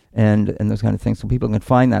CDs and those kind of things, so people can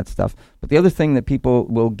find that stuff. But the other thing that people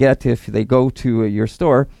will get if they go to your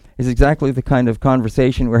store is exactly the kind of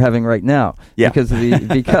conversation we're having right now. Yeah. Because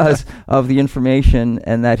of the information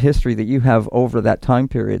and that history that you have over that time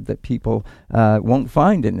period that people won't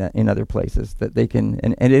find in other places, that they can,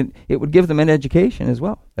 and it would give them an education as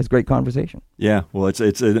well as great conversation. Yeah, well, it's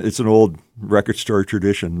an old record store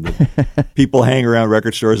tradition that people hang around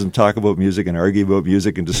record stores and talk about music and argue about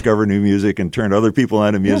music and discover new music and turn other people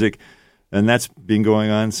onto music. Yeah. And that's been going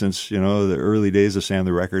on since, the early days of Sam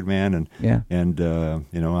the Record Man. And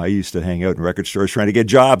I used to hang out in record stores trying to get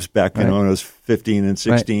jobs back when I was 15 and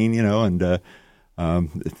 16,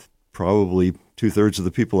 probably 2/3 of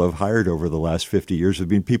the people I've hired over the last 50 years have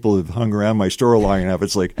been people who've hung around my store long enough.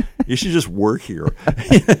 It's like, you should just work here,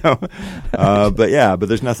 But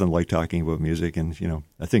there's nothing like talking about music. And,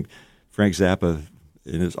 I think Frank Zappa,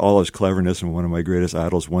 in all his cleverness, and one of my greatest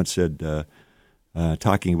idols, once said,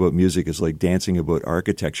 talking about music is like dancing about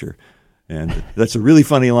architecture. And that's a really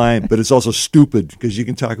funny line, but it's also stupid, because you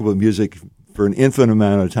can talk about music for an infinite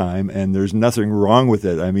amount of time and there's nothing wrong with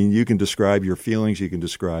it. I mean, you can describe your feelings, you can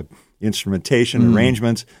describe instrumentation,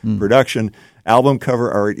 arrangements, production, album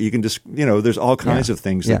cover art. You can just, there's all kinds of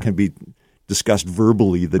things that can be discussed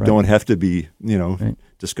verbally that don't have to be,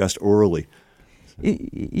 discussed orally.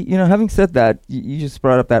 Having said that, you just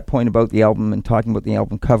brought up that point about the album and talking about the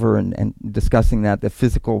album cover and discussing that, the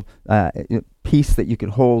physical piece that you could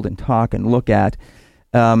hold and talk and look at.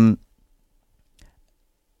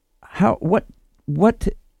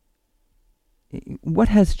 What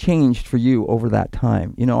has changed for you over that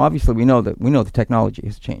time? Obviously we know the technology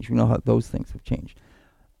has changed. We know how those things have changed.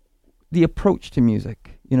 The approach to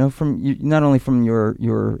music, not only from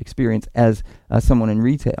your experience as someone in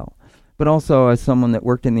retail, but also as someone that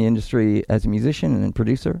worked in the industry as a musician and a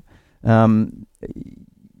producer.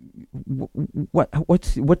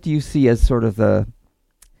 What do you see as sort of the,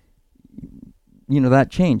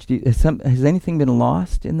 that change? Has anything been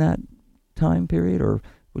lost in that time period, or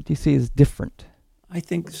what do you see as different? I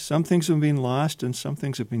think some things have been lost and some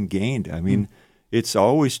things have been gained. I mean, it's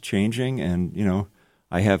always changing, and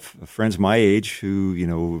I have friends my age who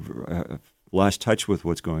lost touch with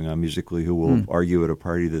what's going on musically, who will argue at a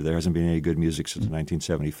party that there hasn't been any good music since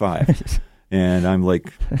 1975. And I'm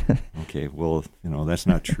like, okay, well, that's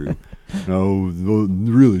not true. No,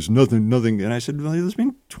 really, there's nothing. And I said, well, there's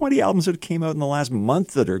been 20 albums that came out in the last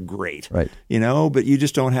month that are great, right? But you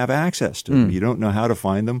just don't have access to them. You don't know how to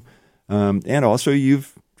find them. And also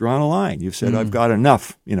you've drawn a line. You've said, I've got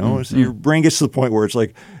enough, so your brain gets to the point where it's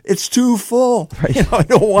like, it's too full. Right. I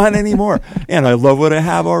don't want any more. And I love what I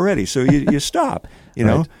have already. So you stop,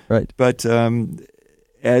 Right. But,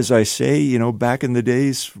 as I say, back in the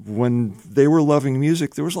days when they were loving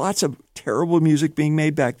music, there was lots of terrible music being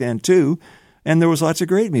made back then too. And there was lots of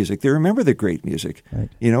great music. They remember the great music. Right.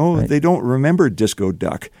 Right. They don't remember Disco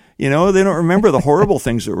Duck. They don't remember the horrible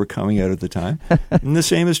things that were coming out at the time. And the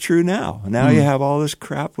same is true now. Now you have all this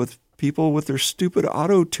crap with people with their stupid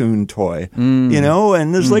auto-tune toy,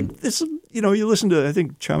 and there's like this, you listen to, I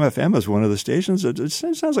think Chum FM is one of the stations. It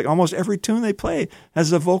sounds like almost every tune they play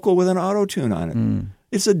has a vocal with an auto-tune on it.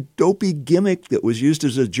 It's a dopey gimmick that was used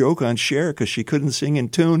as a joke on Cher because she couldn't sing in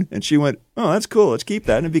tune, and she went, "Oh, that's cool. Let's keep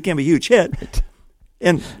that," and it became a huge hit. Right.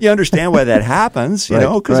 And you understand why that happens,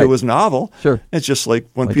 because it was novel. Sure. It's just like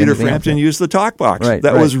when Peter Frampton used the talk box. Right,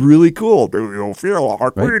 that was really cool. Do you feel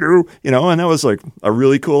like we do? And that was like a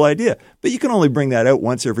really cool idea. But you can only bring that out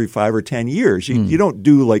once every 5 or 10 years. You don't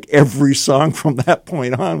do like every song from that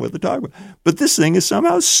point on with the talk box. But this thing is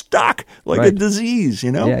somehow stuck like a disease,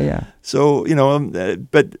 Yeah. So,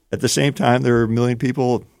 but at the same time, there are a million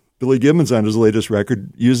people. Billy Gibbons on his latest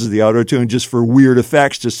record uses the auto-tune just for weird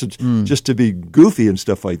effects, just to be goofy and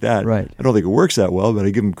stuff like that. Right. I don't think it works that well, but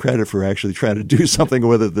I give him credit for actually trying to do something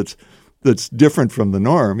with it that's different from the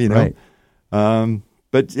norm, Right.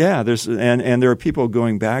 But yeah, there are people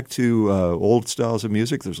going back to old styles of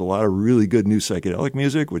music. There's a lot of really good new psychedelic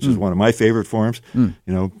music, which is one of my favorite forms.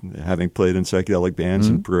 Having played in psychedelic bands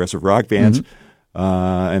and progressive rock bands.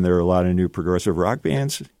 And there are a lot of new progressive rock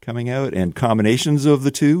bands coming out and combinations of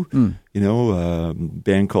the two. A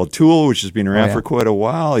band called Tool, which has been around for quite a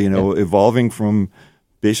while, evolving from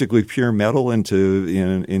basically pure metal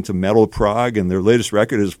into metal prog, and their latest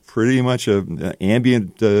record is pretty much a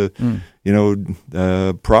ambient,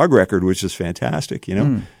 prog record, which is fantastic.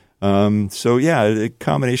 So yeah, a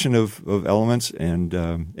combination of elements and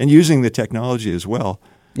using the technology as well.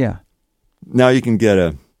 Yeah. Now you can get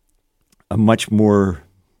a much more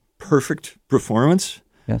perfect performance.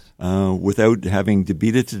 Yes. Without having to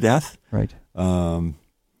beat it to death. Right.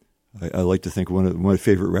 I like to think one of my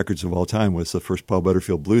favorite records of all time was the first Paul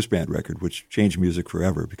Butterfield Blues Band record, which changed music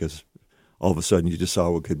forever because all of a sudden you just saw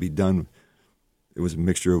what could be done. It was a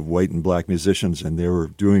mixture of white and black musicians, and they were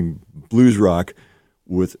doing blues rock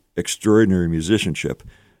with extraordinary musicianship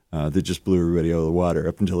that just blew everybody out of the water.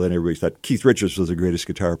 Up until then, everybody thought Keith Richards was the greatest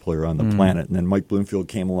guitar player on the planet, and then Mike Bloomfield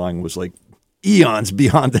came along and was like eons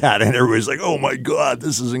beyond that, and everybody's like, "Oh my God,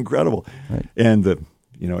 this is incredible!" Right. And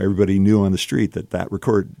everybody knew on the street that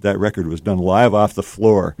record was done live off the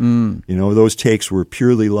floor. Those takes were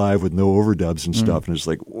purely live with no overdubs and stuff, and it's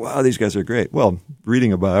like, wow, these guys are great. Well,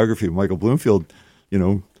 reading a biography of Michael Bloomfield,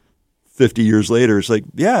 50 years later, it's like,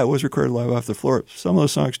 yeah, it was recorded live off the floor. Some of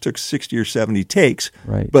those songs took 60 or 70 takes,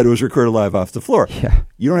 right, but it was recorded live off the floor. Yeah.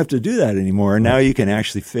 You don't have to do that anymore. Now you can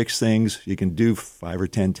actually fix things. You can do 5 or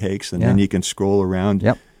 10 takes, and then you can scroll around.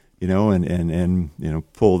 Yep. And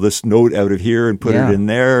pull this note out of here and put it in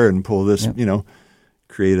there, and pull this,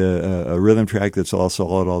 create a rhythm track that's all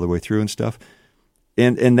solid all the way through and stuff.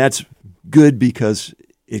 And that's good because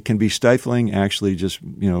it can be stifling, actually just,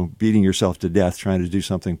 beating yourself to death trying to do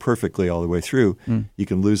something perfectly all the way through. You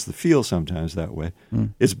can lose the feel sometimes that way.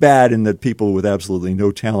 It's bad in that people with absolutely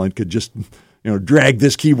no talent could just drag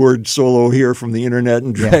this keyboard solo here from the internet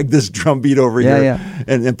and drag this drum beat over here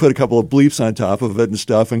and put a couple of bleeps on top of it and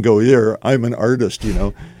stuff and go, here, I'm an artist,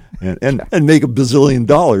 and make $1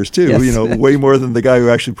 bazillion too, Yes. Way more than the guy who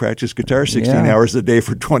actually practiced guitar 16 hours a day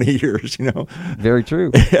for 20 years, Very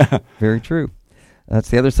true. Yeah. Very true. That's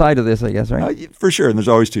the other side of this, I guess, right? For sure, and there's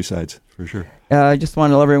always two sides, for sure. I just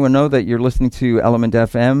want to let everyone know that you're listening to Element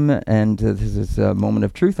FM, and this is Moment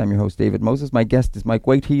of Truth. I'm your host, David Moses. My guest is Mike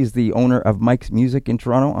Waite. He is the owner of Mike's Music in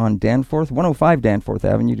Toronto on Danforth, 105 Danforth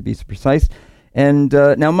Avenue, to be precise. And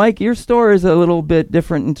now, Mike, your store is a little bit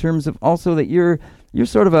different in terms of also that you're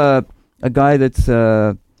sort of a guy that's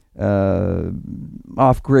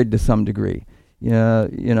off-grid to some degree.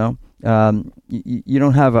 You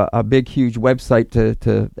don't have a big, huge website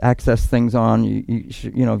to access things on.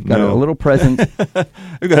 You've got a little presence.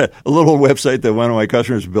 I've got a little website that one of my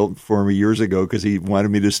customers built for me years ago because he wanted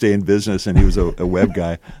me to stay in business, and he was a web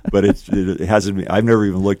guy. But it hasn't been, I've never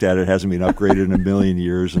even looked at it. It hasn't been upgraded in a million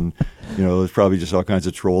years, and there's probably just all kinds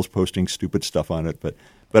of trolls posting stupid stuff on it. But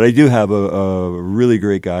I do have a really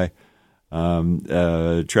great guy,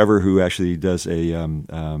 Trevor, who actually does a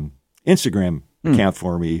Instagram account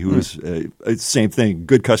for me, who is same thing.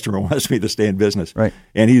 Good customer, wants me to stay in business, right?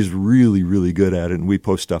 And he's really, really good at it. And we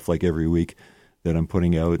post stuff like every week that I'm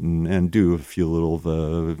putting out, and do a few little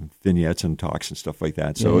vignettes and talks and stuff like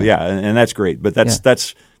that. So and that's great. But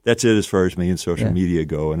that's it as far as me and social media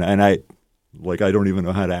go. And I don't even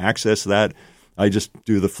know how to access that. I just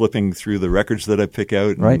do the flipping through the records that I pick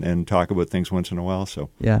out and talk about things once in a while. So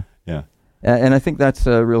yeah. And I think that's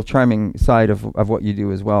a real charming side of what you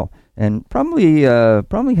do as well, and probably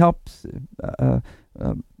helps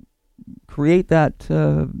create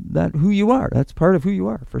that who you are. That's part of who you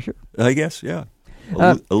are, for sure. I guess, yeah.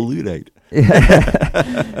 A Luddite.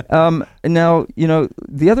 Now,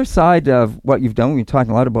 the other side of what you've done, we're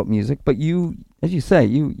talking a lot about music, but you, as you say,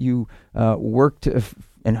 you worked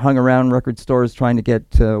and hung around record stores trying to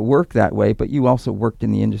get work that way, but you also worked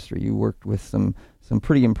in the industry. You worked with some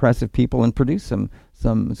pretty impressive people and produced some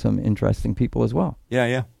interesting people as well.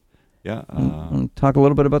 Yeah. Talk a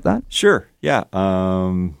little bit about that. Sure. Yeah.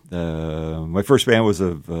 My first band was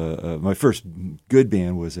my first good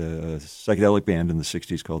band was a psychedelic band in the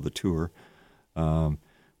 '60s called The Tour. This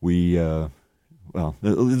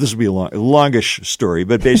will be a longish story,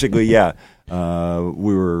 but basically,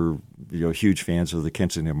 we were huge fans of the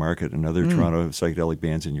Kensington Market and other Toronto psychedelic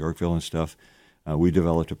bands in Yorkville and stuff. We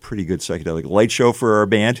developed a pretty good psychedelic light show for our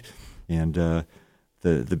band, and the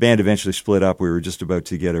band eventually split up. We were just about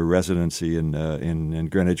to get a residency in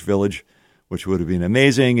Greenwich Village, which would have been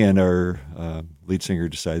amazing, and our lead singer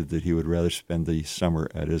decided that he would rather spend the summer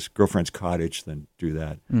at his girlfriend's cottage than do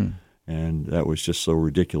that. And that was just so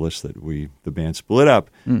ridiculous that the band split up.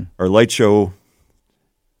 Our light show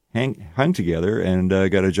hung together and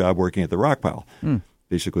got a job working at the Rock Pile.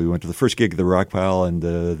 Basically, we went to the first gig at the Rock Pile, and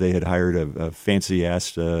they had hired a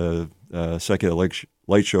fancy-ass psychedelic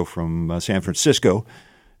light show from San Francisco.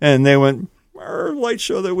 And they went, our light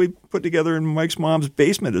show that we put together in Mike's mom's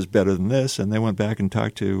basement is better than this. And they went back and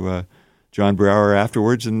talked to John Brower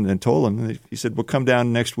afterwards and told him. He said, well, come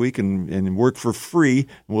down next week and work for free,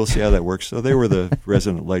 and we'll see how that works. So they were the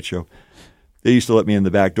resident light show. They used to let me in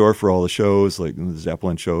the back door for all the shows, like the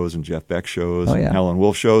Zeppelin shows and Jeff Beck shows and Howlin'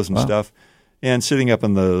 Wolf shows and stuff. And sitting up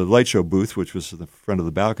in the light show booth, which was the front of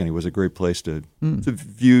the balcony, was a great place to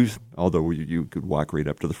view, although you could walk right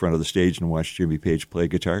up to the front of the stage and watch Jimmy Page play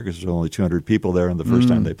guitar because there was only 200 people there the first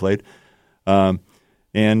time they played. So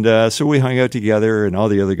we hung out together, and all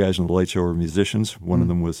the other guys in the light show were musicians. One of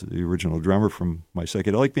them was the original drummer from my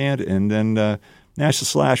psychedelic band. And then Nash the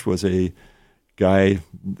Slash was a guy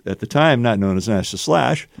at the time not known as Nash the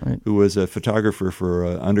Slash, who was a photographer for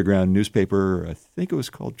an underground newspaper. I think it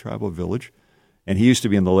was called Tribal Village. And he used to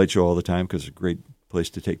be in the Late Show all the time because it's a great place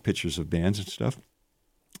to take pictures of bands and stuff.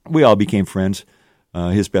 We all became friends.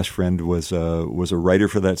 His best friend was a writer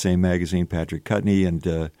for that same magazine, Patrick Cutney,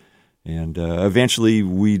 and eventually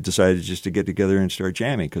we decided just to get together and start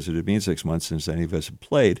jamming because it had been 6 months since any of us had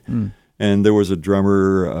played. And there was a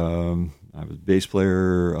drummer, I was a bass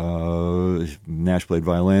player, Nash played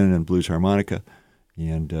violin and blues harmonica,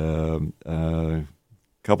 and a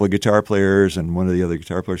couple of guitar players and one of the other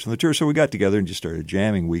guitar players from the tour. So we got together and just started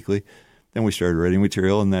jamming weekly. Then we started writing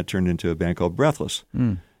material, and that turned into a band called Breathless.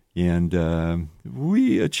 And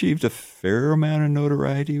we achieved a fair amount of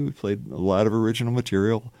notoriety. We played a lot of original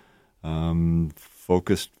material,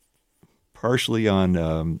 focused partially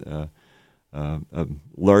on a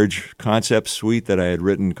large concept suite that I had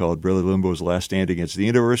written called Briley Limbo's Last Stand Against the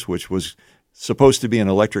Universe, which was supposed to be an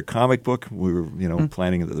electric comic book. We were,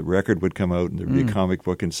 planning that the record would come out and there'd be a comic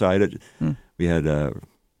book inside it. We had a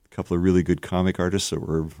couple of really good comic artists that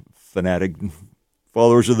were fanatic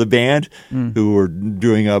followers of the band who were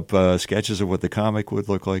doing up sketches of what the comic would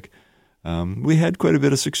look like. We had quite a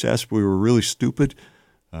bit of success. We were really stupid.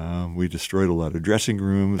 We destroyed a lot of dressing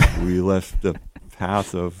rooms. We left a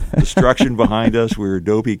path of destruction behind us. We were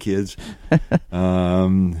dopey kids.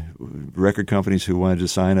 Record companies who wanted to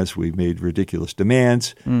sign us, we made ridiculous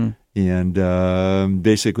demands. And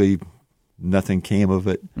basically nothing came of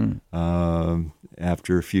it.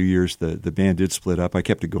 After a few years, the band did split up. I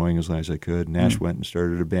kept it going as long as I could. Nash went and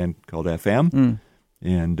started a band called FM,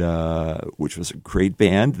 and which was a great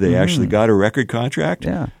band. They actually got a record contract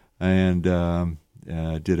and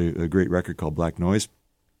did a great record called Black Noise,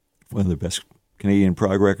 one of the best Canadian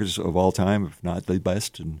prog records of all time, if not the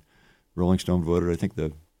best. And Rolling Stone voted, I think,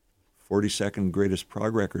 the 42nd greatest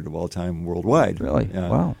prog record of all time worldwide. Really?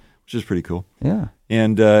 Wow. Which is pretty cool. Yeah.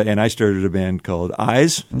 And I started a band called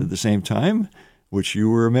Eyes at the same time, which you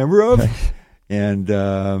were a member of. And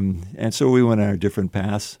so we went on our different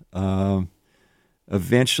paths.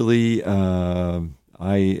 Eventually,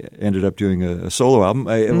 I ended up doing a solo album.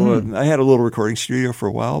 I had a little recording studio for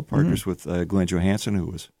a while, partners with Glenn Johansson, who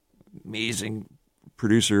was amazing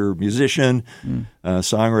producer, musician,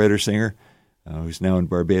 songwriter, singer, who's now in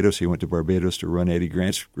Barbados. He went to Barbados to run Eddie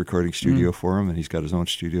Grant's recording studio for him, and he's got his own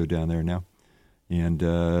studio down there now. And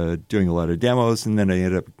doing a lot of demos, and then I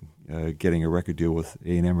ended up getting a record deal with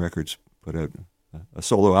A&M Records, put out a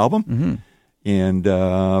solo album. And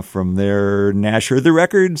from there, Nash heard the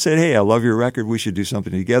record and said, hey, I love your record. We should do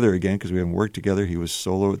something together again because we haven't worked together. He was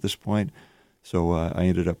solo at this point. So I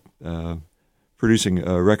ended up producing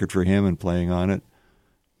a record for him and playing on it.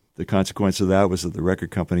 The consequence of that was that the record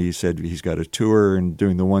company said he's got a tour and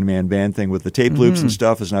doing the one-man band thing with the tape loops and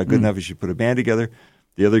stuff is not good enough. He should put a band together.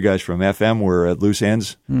 The other guys from FM were at loose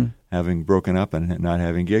ends, having broken up and not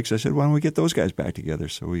having gigs. I said, why don't we get those guys back together?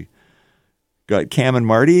 So we got Cam and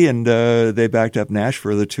Marty, and they backed up Nash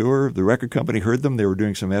for the tour. The record company heard them. They were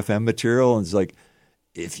doing some FM material, and it's like,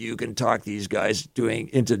 if you can talk these guys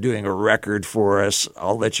into doing a record for us,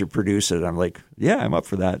 I'll let you produce it. I'm like, yeah, I'm up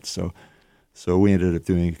for that. So we ended up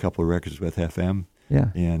doing a couple of records with FM. Yeah.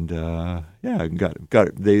 And got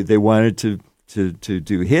it. They wanted to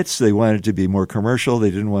do hits. They wanted to be more commercial.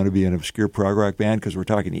 They didn't want to be an obscure prog rock band because we're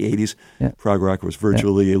talking the 80s. Yeah. Prog rock was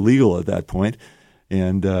virtually illegal at that point.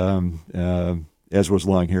 And as was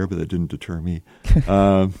long hair, but that didn't deter me.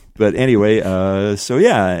 But anyway, and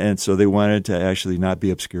so they wanted to actually not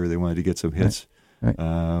be obscure. They wanted to get some hits.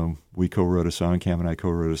 Right. We co-wrote a song, Cam and I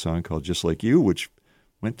co-wrote a song called Just Like You, which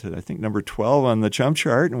went to, I think, number 12 on the Chum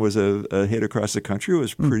chart and was a hit across the country. It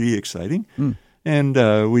was pretty exciting. And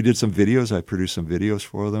we did some videos. I produced some videos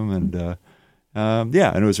for them. And and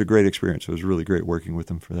it was a great experience. It was really great working with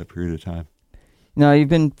them for that period of time. Now, you've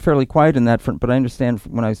been fairly quiet in that front, but I understand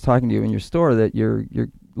when I was talking to you in your store that you're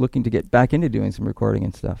looking to get back into doing some recording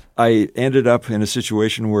and stuff. I ended up in a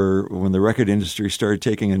situation where when the record industry started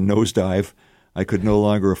taking a nosedive, I could no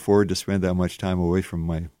longer afford to spend that much time away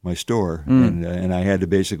from my store, and I had to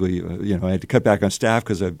basically, I had to cut back on staff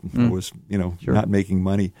because I was, not making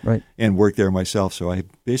money, and work there myself. So I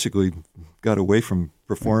basically got away from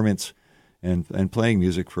performance and playing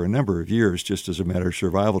music for a number of years, just as a matter of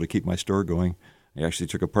survival to keep my store going. I actually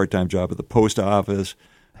took a part-time job at the post office.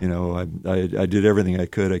 I did everything I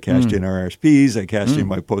could. I cashed in RSPs. I cashed in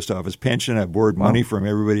my post office pension. I borrowed money from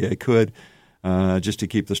everybody I could. Just to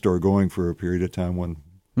keep the store going for a period of time when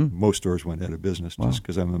most stores went out of business, just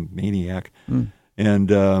because I'm a maniac. And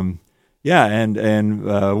one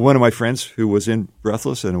of my friends who was in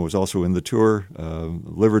Breathless and was also in the tour,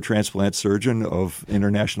 liver transplant surgeon of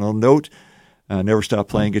international note, never stopped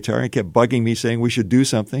playing guitar and kept bugging me saying we should do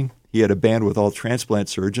something. He had a band with all transplant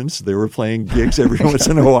surgeons. They were playing gigs every once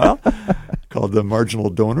in a while called the Marginal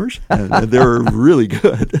Donors, and they were really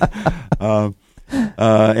good.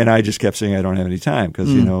 And I just kept saying I don't have any time because,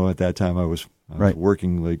 at that time I was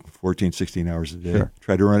working like 14, 16 hours a day. Sure.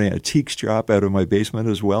 Tried to run a antique shop out of my basement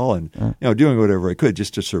as well and, doing whatever I could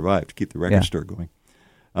just to survive, to keep the record store going.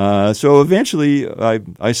 So eventually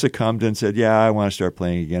I succumbed and said, I want to start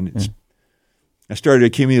playing again. I started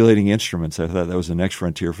accumulating instruments. I thought that was the next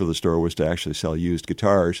frontier for the store, was to actually sell used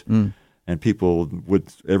guitars. And people would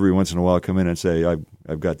every once in a while come in and say,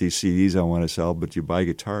 I've got these CDs I want to sell, but you buy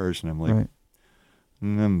guitars. And I'm like,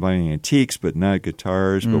 I'm buying antiques, but not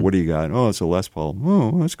guitars. But what do you got? Oh, it's a Les Paul.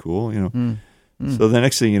 Oh, that's cool. So the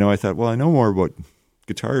next thing I thought, well, I know more about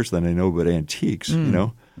guitars than I know about antiques.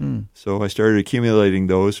 So I started accumulating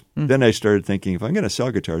those. Then I started thinking, if I'm going to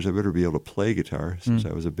sell guitars, I better be able to play guitar, since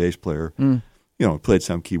I was a bass player. I played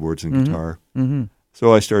some keyboards and guitar.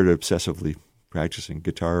 So I started obsessively practicing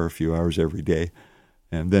guitar a few hours every day,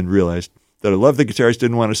 and then realized that I loved the guitars,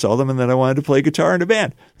 didn't want to sell them, and that I wanted to play guitar in a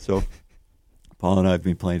band. So Paul and I have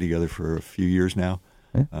been playing together for a few years now,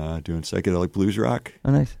 doing psychedelic blues rock. Oh,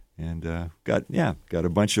 nice. And got a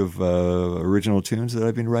bunch of original tunes that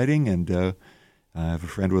I've been writing, and I have a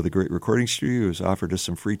friend with a great recording studio who's offered us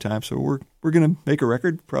some free time, so we're going to make a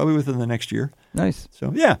record probably within the next year. Nice.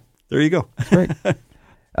 So there you go. That's great.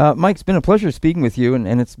 Mike, it's been a pleasure speaking with you,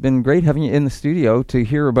 and it's been great having you in the studio to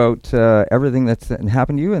hear about everything that's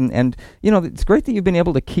happened to you. And it's great that you've been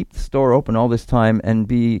able to keep the store open all this time and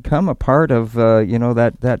become a part of,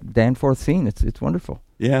 that Danforth scene. It's wonderful.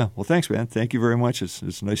 Yeah. Well, thanks, man. Thank you very much.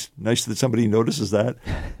 It's nice that somebody notices that.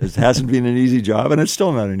 It hasn't been an easy job, and it's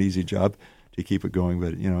still not an easy job to keep it going,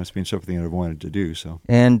 but it's been something that I've wanted to do. So,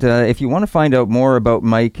 and if you want to find out more about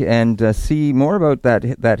Mike and see more about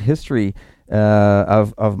that history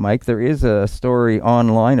of Mike, there is a story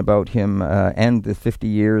online about him and the 50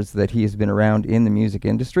 years that he has been around in the music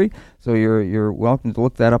industry. So you're welcome to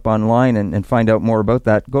look that up online and find out more about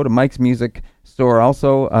that. Go to Mike's Music Store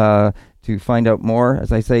also to find out more.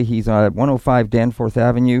 As I say, he's at 105 Danforth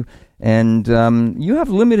Avenue, and you have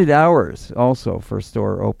limited hours also for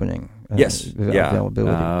store opening. Yes,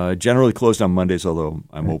 availability. Generally closed on Mondays, although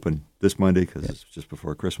I'm open this Monday because it's just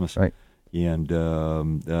before Christmas. Right. And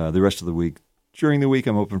the rest of the week, during the week,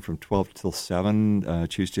 I'm open from 12 till 7,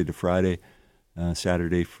 Tuesday to Friday,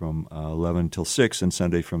 Saturday from 11 till 6, and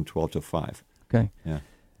Sunday from 12 till 5. Okay.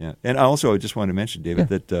 Yeah. And also, I just wanted to mention, David,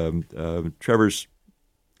 that Trevor's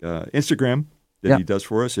Instagram that he does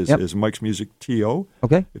for us is Mike's Music TO.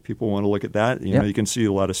 Okay. If people want to look at that, you can see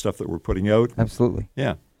a lot of stuff that we're putting out. Absolutely.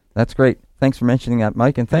 Yeah. That's great. Thanks for mentioning that,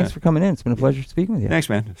 Mike, and thanks for coming in. It's been a pleasure speaking with you. Thanks,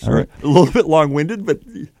 man. Sorry, a little bit long-winded, but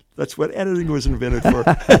that's what editing was invented for.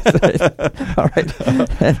 All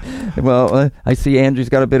right. Well, I see Andrew's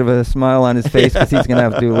got a bit of a smile on his face because he's going to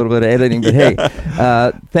have to do a little bit of editing. But hey,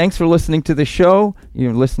 thanks for listening to the show.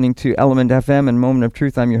 You're listening to Element FM and Moment of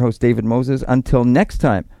Truth. I'm your host, David Moses. Until next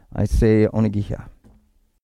time, I say Onagiha.